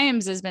York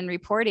Times has been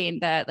reporting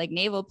that like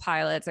naval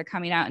pilots are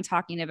coming out and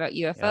talking about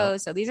UFOs.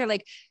 So these are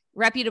like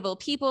reputable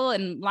people,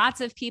 and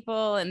lots of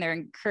people, and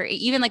they're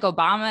even like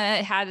Obama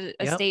had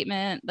a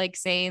statement like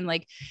saying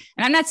like,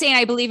 and I'm not saying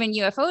I believe in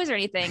UFOs or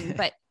anything,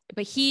 but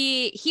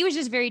he was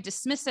just very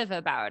dismissive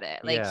about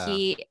it. Like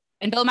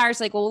and Bill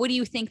Maher's like, well, what do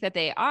you think that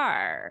they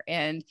are?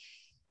 And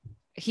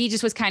he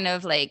just was kind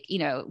of like,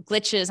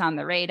 glitches on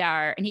the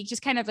radar, and he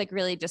just kind of like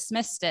really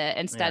dismissed it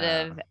instead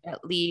of,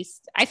 at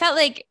least I felt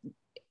like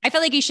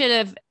he should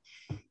have.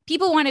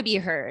 People want to be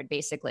heard,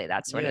 basically.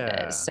 That's what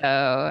it is.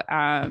 So,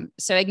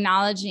 so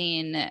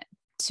acknowledging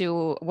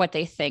to what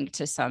they think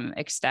to some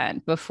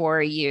extent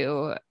before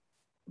you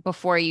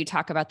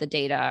talk about the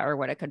data or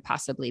what it could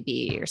possibly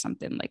be or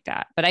something like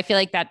that. But I feel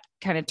like that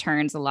kind of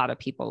turns a lot of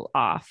people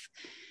off.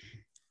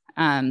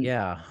 But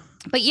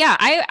yeah,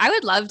 I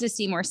would love to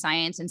see more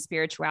science and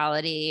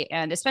spirituality,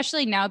 and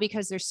especially now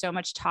because there's so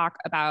much talk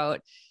about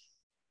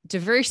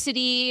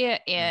diversity,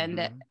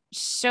 and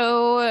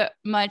so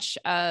much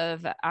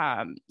of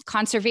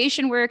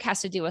conservation work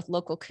has to do with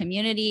local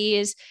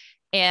communities,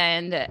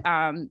 and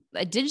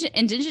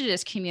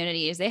indigenous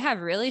communities. They have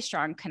really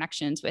strong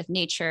connections with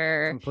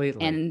nature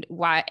and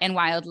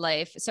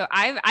wildlife. So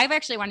I've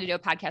actually wanted to do a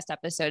podcast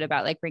episode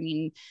about like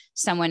bringing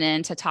someone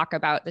in to talk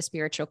about the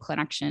spiritual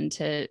connection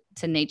to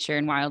nature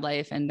and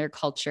wildlife and their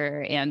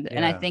culture. And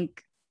I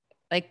think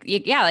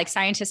like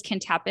scientists can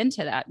tap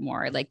into that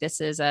more. Like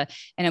this is an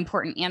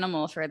important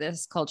animal for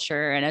this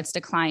culture, and it's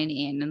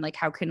declining. And like,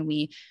 how can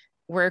we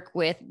work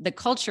with the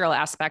cultural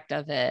aspect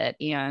of it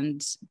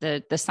and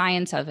the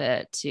science of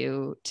it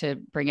to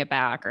bring it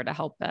back or to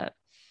help it?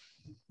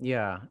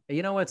 Yeah.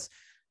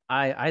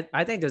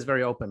 I think that's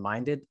very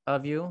open-minded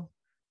of you.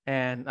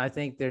 And I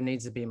think there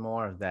needs to be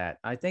more of that.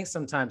 I think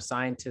sometimes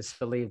scientists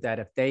believe that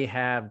if they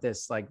have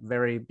this like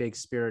very big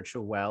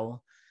spiritual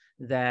well,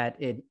 that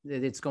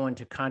it's going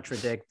to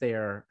contradict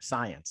their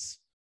science.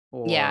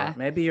 Or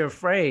maybe you're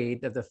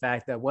afraid of the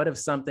fact that what if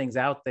something's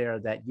out there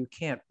that you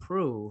can't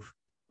prove,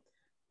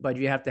 but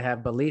you have to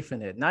have belief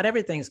in it. Not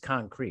everything's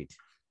concrete.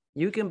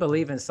 You can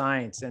believe in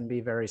science and be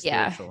very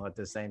spiritual at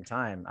the same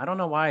time. I don't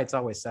know why it's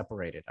always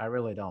separated. I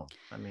really don't.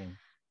 I mean,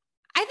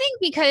 I think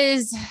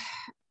because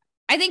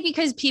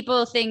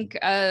people think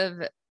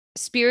of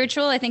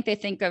spiritual, I think they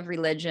think of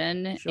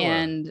religion,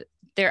 and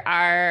there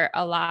are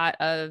a lot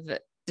of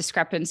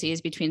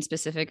discrepancies between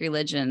specific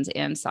religions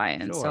and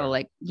science. So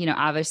like,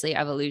 obviously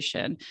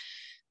evolution.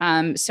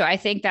 So I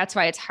think that's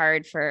why it's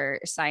hard for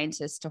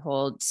scientists to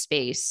hold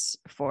space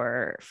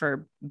for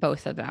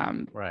both of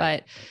them.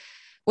 But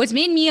what's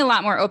made me a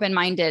lot more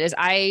open-minded is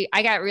I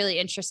got really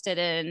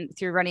interested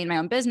through running my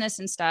own business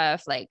and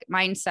stuff, like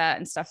mindset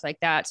and stuff like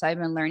that. So I've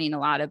been learning a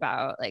lot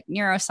about like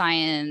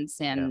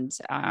neuroscience and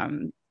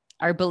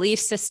our belief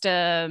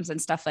systems and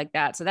stuff like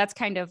that. So that's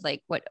kind of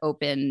like what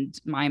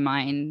opened my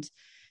mind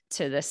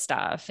to this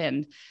stuff.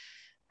 And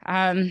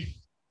I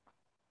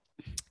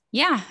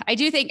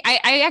do think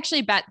I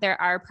actually bet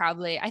there are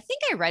probably, I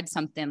think I read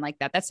something like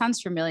that. That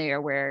sounds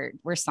familiar, where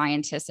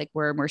scientists like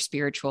were more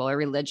spiritual or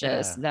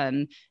religious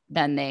than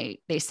they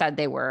said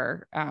they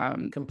were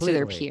to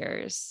their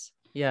peers.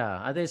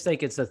 Yeah. I just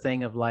think it's a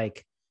thing of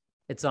like,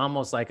 it's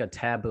almost like a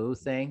taboo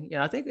thing.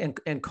 I think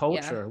in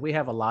culture, we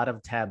have a lot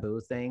of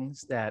taboo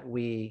things that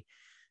we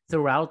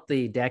throughout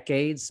the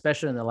decades,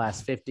 especially in the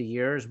last 50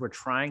 years, we're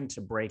trying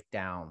to break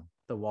down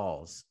the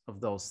walls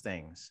of those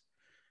things.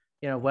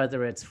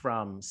 Whether it's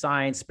from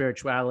science,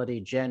 spirituality,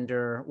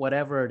 gender,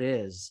 whatever it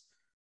is,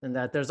 and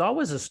that there's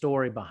always a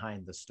story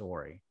behind the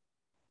story.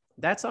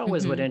 That's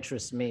always what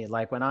interests me.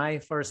 Like when I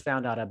first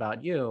found out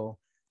about you,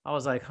 I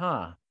was like,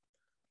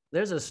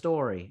 there's a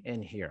story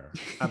in here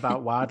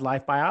about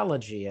wildlife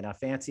biology and a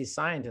fancy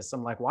scientist.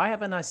 I'm like, why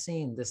haven't I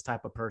seen this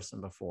type of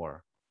person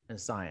before in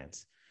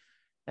science?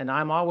 And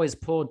I'm always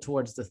pulled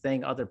towards the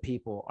thing other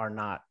people are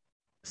not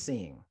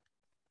seeing.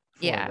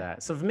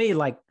 That. So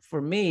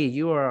for me,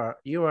 you are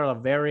a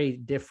very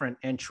different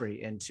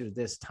entry into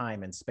this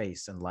time and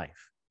space and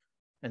life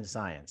and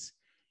science.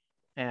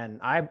 And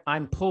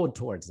I'm pulled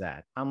towards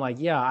that. I'm like,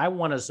 yeah, I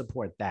want to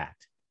support that.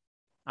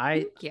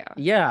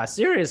 Yeah,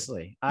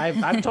 seriously.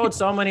 I've told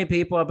so many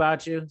people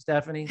about you,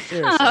 Stephanie.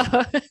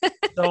 Seriously.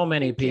 So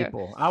many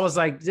people. I was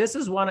like, this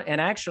is one.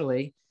 And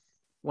actually,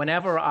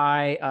 whenever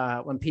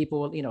when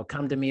people,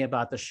 come to me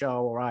about the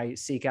show or I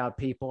seek out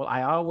people,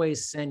 I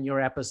always send your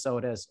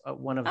episode as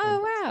one of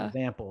the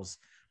examples.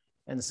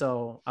 And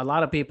so a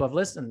lot of people have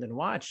listened and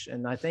watched,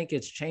 and I think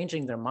it's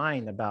changing their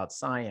mind about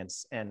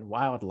science and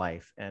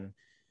wildlife and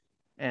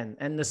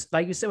this,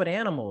 like you said, with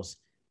animals.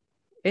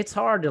 It's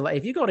hard to,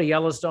 if you go to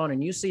Yellowstone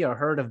and you see a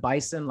herd of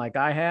bison like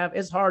I have,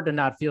 it's hard to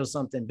not feel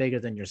something bigger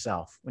than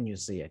yourself when you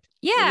see it.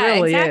 Yeah, it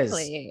really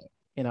exactly. Is.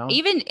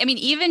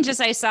 Even just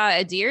I saw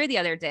a deer the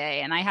other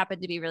day and I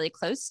happened to be really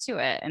close to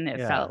it. And it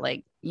felt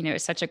like,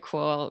 such a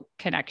cool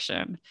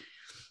connection.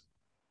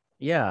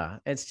 Yeah.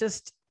 It's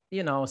just,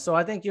 so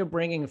I think you're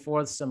bringing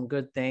forth some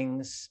good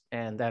things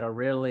and that are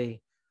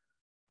really,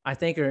 I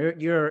think it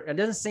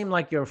doesn't seem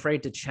like you're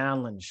afraid to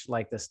challenge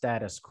like the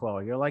status quo.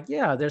 You're like,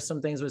 yeah, there's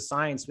some things with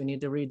science we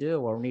need to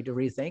redo or we need to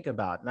rethink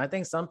about. And I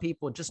think some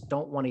people just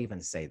don't want to even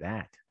say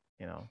that,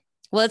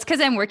 Well, it's because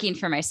I'm working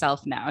for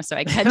myself now, so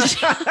I can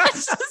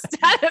challenge the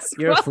status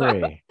quo. You're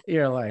free.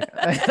 You're like,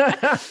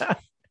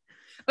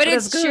 but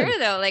it's true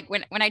though. Like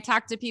when I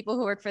talk to people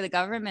who work for the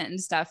government and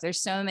stuff, there's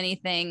so many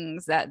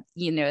things that,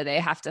 they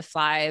have to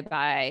fly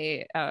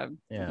by,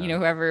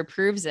 whoever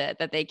approves it,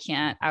 that they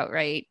can't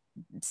outright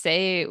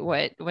say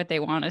what they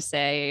want to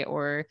say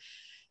or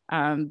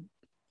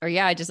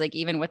just like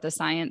even what the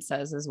science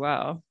says as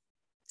well.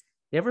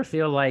 You ever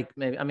feel like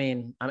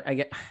maybe,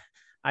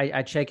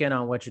 I check in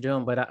on what you're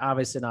doing, but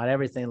obviously not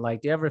everything.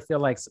 Like, do you ever feel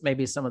like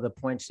maybe some of the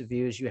points of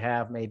views you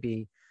have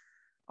maybe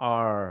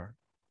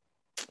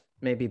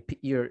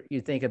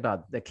you think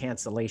about the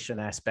cancellation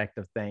aspect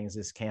of things,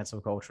 this cancel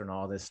culture and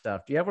all this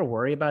stuff. Do you ever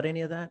worry about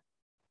any of that?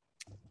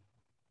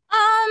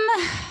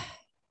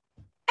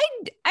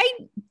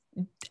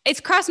 It's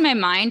crossed my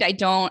mind. I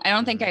don't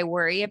think I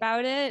worry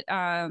about it.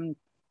 I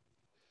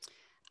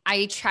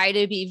try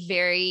to be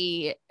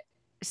very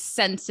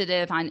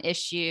sensitive on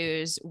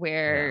issues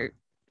where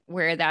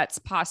that's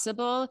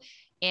possible.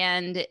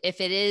 And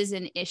if it is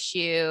an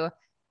issue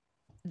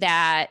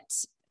that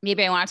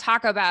maybe I want to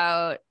talk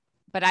about,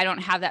 but I don't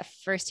have that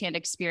firsthand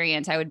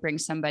experience, I would bring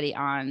somebody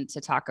on to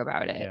talk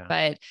about it. Yeah.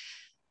 But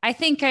I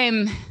think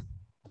I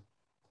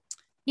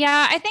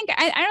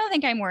don't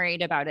think I'm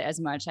worried about it as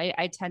much.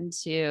 I tend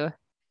to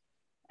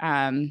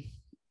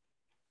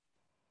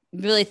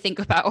really think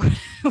about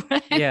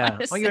what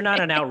well, you're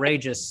not an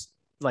outrageous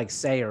like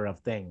sayer of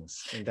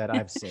things that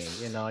I've seen,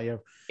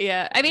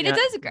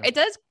 it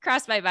does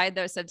cross my mind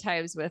though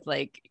sometimes with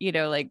like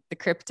the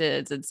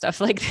cryptids and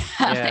stuff like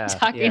that,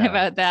 talking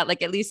about that,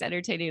 like at least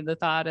entertaining the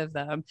thought of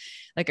them.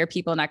 Like, are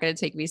people not going to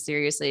take me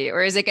seriously,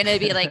 or is it going to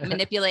be like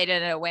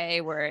manipulated in a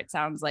way where it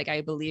sounds like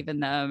I believe in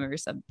them or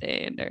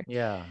something? Or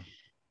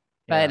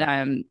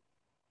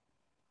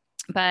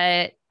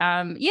it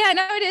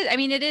is. I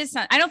mean, it is.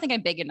 I don't think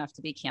I'm big enough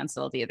to be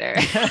canceled either.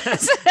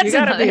 You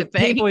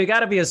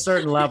gotta be a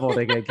certain level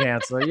to get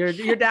canceled.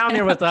 You're down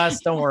here with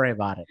us. Don't worry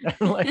about it.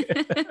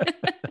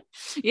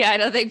 I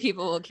don't think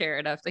people will care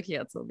enough to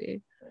cancel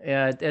me.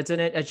 Yeah,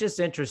 it's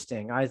just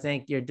interesting. I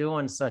think you're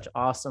doing such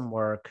awesome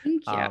work.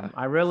 Thank you.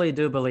 I really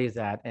do believe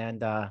that.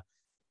 And I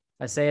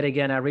say it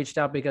again, I reached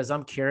out because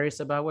I'm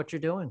curious about what you're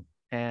doing.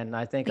 And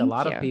I think a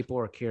lot of people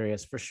are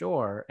curious for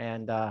sure.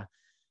 And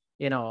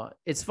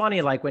it's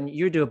funny, like when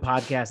you do a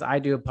podcast, I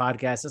do a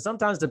podcast, and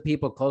sometimes the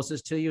people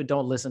closest to you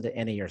don't listen to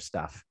any of your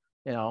stuff,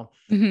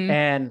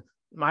 and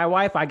my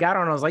wife, I got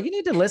her and I was like, you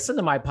need to listen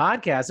to my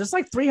podcast. There's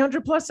like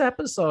 300 plus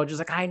episodes. She's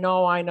like, I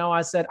know.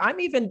 I said,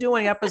 I'm even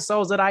doing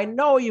episodes that I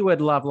know you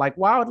would love, like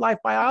wildlife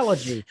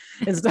biology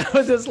and stuff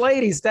with this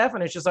lady,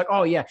 Stephanie. She's like,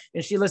 oh yeah.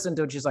 And she listened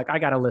to it. She's like, I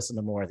got to listen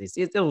to more of these.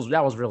 That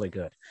was really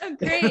good. Oh,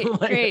 great.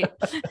 Great.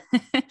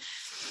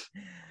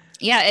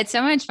 Yeah, it's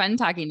so much fun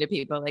talking to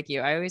people like you.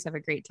 I always have a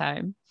great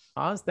time.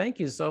 Oh, thank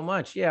you so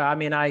much. Yeah, I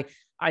mean, I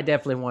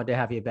definitely wanted to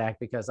have you back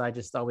because I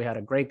just thought we had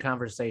a great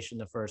conversation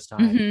the first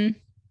time. Mm-hmm.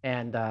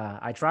 And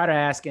I try to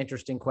ask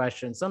interesting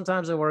questions.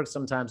 Sometimes it works,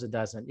 sometimes it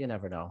doesn't. You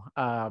never know.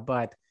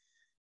 But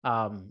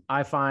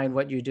I find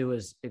what you do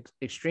is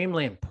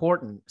extremely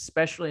important,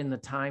 especially in the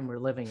time we're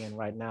living in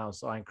right now.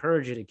 So I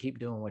encourage you to keep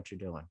doing what you're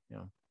doing.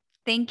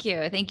 Thank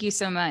you. Thank you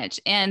so much.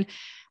 And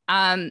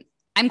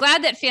I'm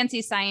glad that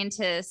Fancy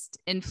Scientist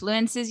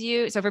influences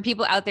you. So for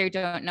people out there who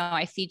don't know,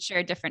 I feature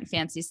a different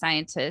fancy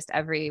scientist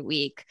every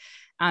week.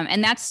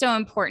 And that's so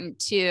important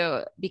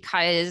too,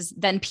 because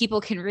then people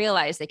can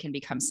realize they can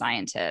become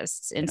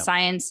scientists. And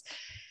science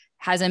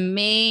has a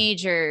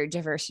major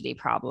diversity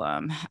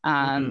problem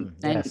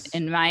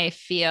in my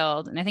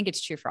field. And I think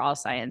it's true for all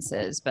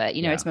sciences, but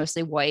it's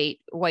mostly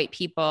white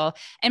people.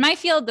 In my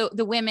field,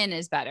 the women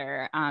is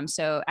better.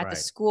 So at the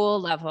school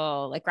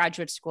level, like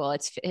graduate school,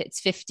 it's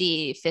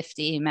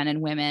 50-50 men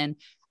and women,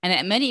 and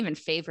it might even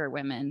favor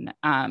women.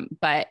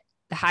 But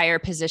the higher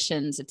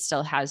positions, it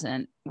still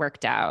hasn't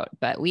worked out.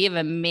 But we have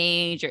a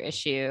major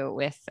issue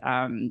with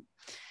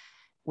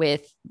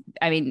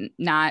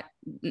not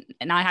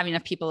having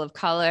enough people of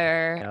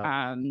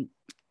color,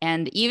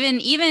 and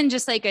even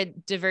just like a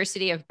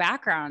diversity of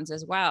backgrounds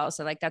as well.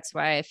 So like, that's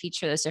why I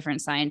feature those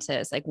different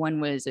scientists. Like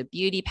one was a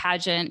beauty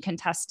pageant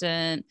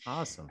contestant.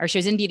 Awesome. Or she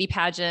was in beauty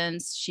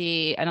pageants.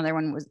 Another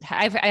one was,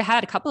 I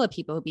had a couple of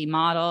people who be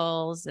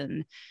models.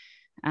 And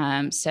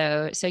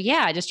so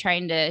yeah, just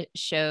trying to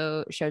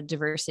show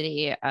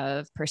diversity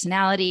of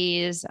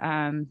personalities,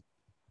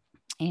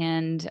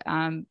 and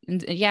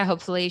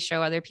hopefully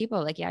show other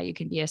people like, you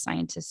can be a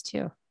scientist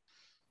too.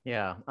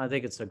 Yeah, I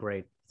think it's a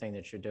great thing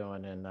that you're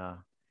doing. And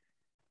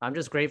I'm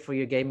just grateful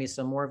you gave me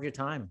some more of your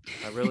time.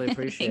 I really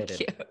appreciate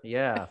Thank it. you.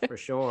 Yeah, for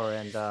sure.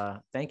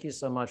 And thank you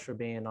so much for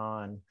being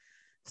on,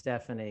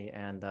 Stephanie.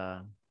 And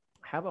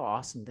have an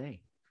awesome day.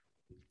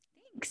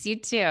 Thanks, you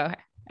too.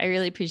 I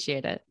really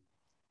appreciate it.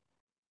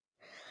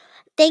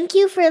 Thank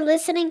you for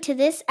listening to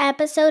this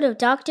episode of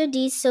Dr.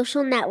 D's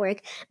Social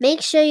Network.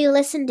 Make sure you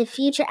listen to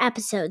future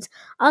episodes.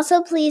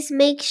 Also, please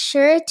make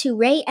sure to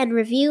rate and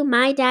review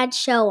My Dad's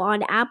Show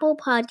on Apple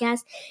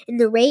Podcasts in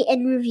the rate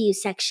and review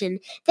section.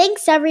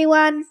 Thanks,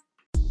 everyone.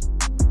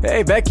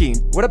 Hey, Becky,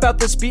 what about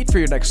this beat for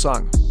your next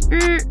song?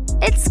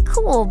 It's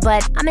cool,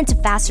 but I'm into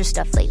faster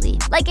stuff lately,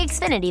 like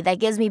Xfinity that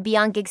gives me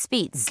beyond gig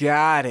speeds.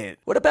 Got it.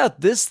 What about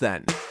this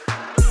then?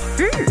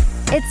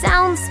 It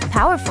sounds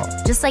powerful,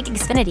 just like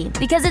Xfinity.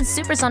 Because its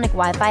supersonic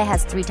Wi-Fi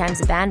has 3 times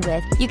the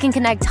bandwidth, you can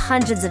connect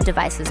hundreds of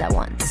devices at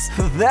once.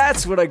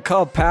 That's what I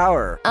call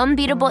power.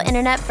 Unbeatable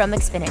internet from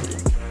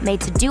Xfinity. Made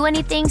to do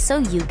anything so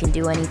you can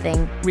do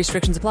anything.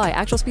 Restrictions apply.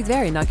 Actual speeds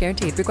vary, not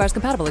guaranteed. Requires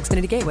compatible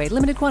Xfinity gateway.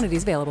 Limited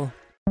quantities available.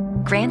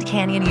 Grand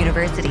Canyon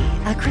University,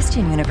 a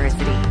Christian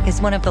university, is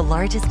one of the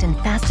largest and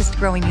fastest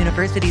growing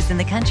universities in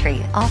the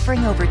country,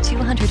 offering over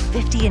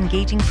 250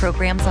 engaging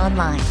programs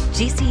online.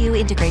 GCU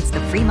integrates the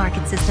free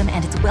market system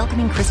and its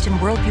welcoming Christian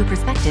worldview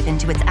perspective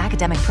into its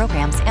academic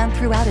programs and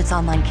throughout its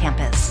online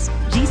campus.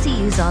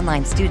 GCU's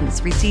online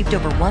students received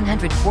over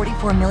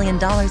 $144 million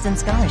in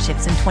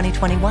scholarships in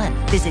 2021.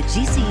 Visit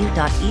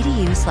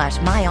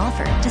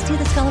gcu.edu/myoffer to see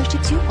the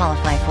scholarships you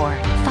qualify for.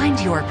 Find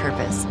your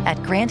purpose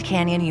at Grand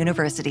Canyon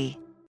University.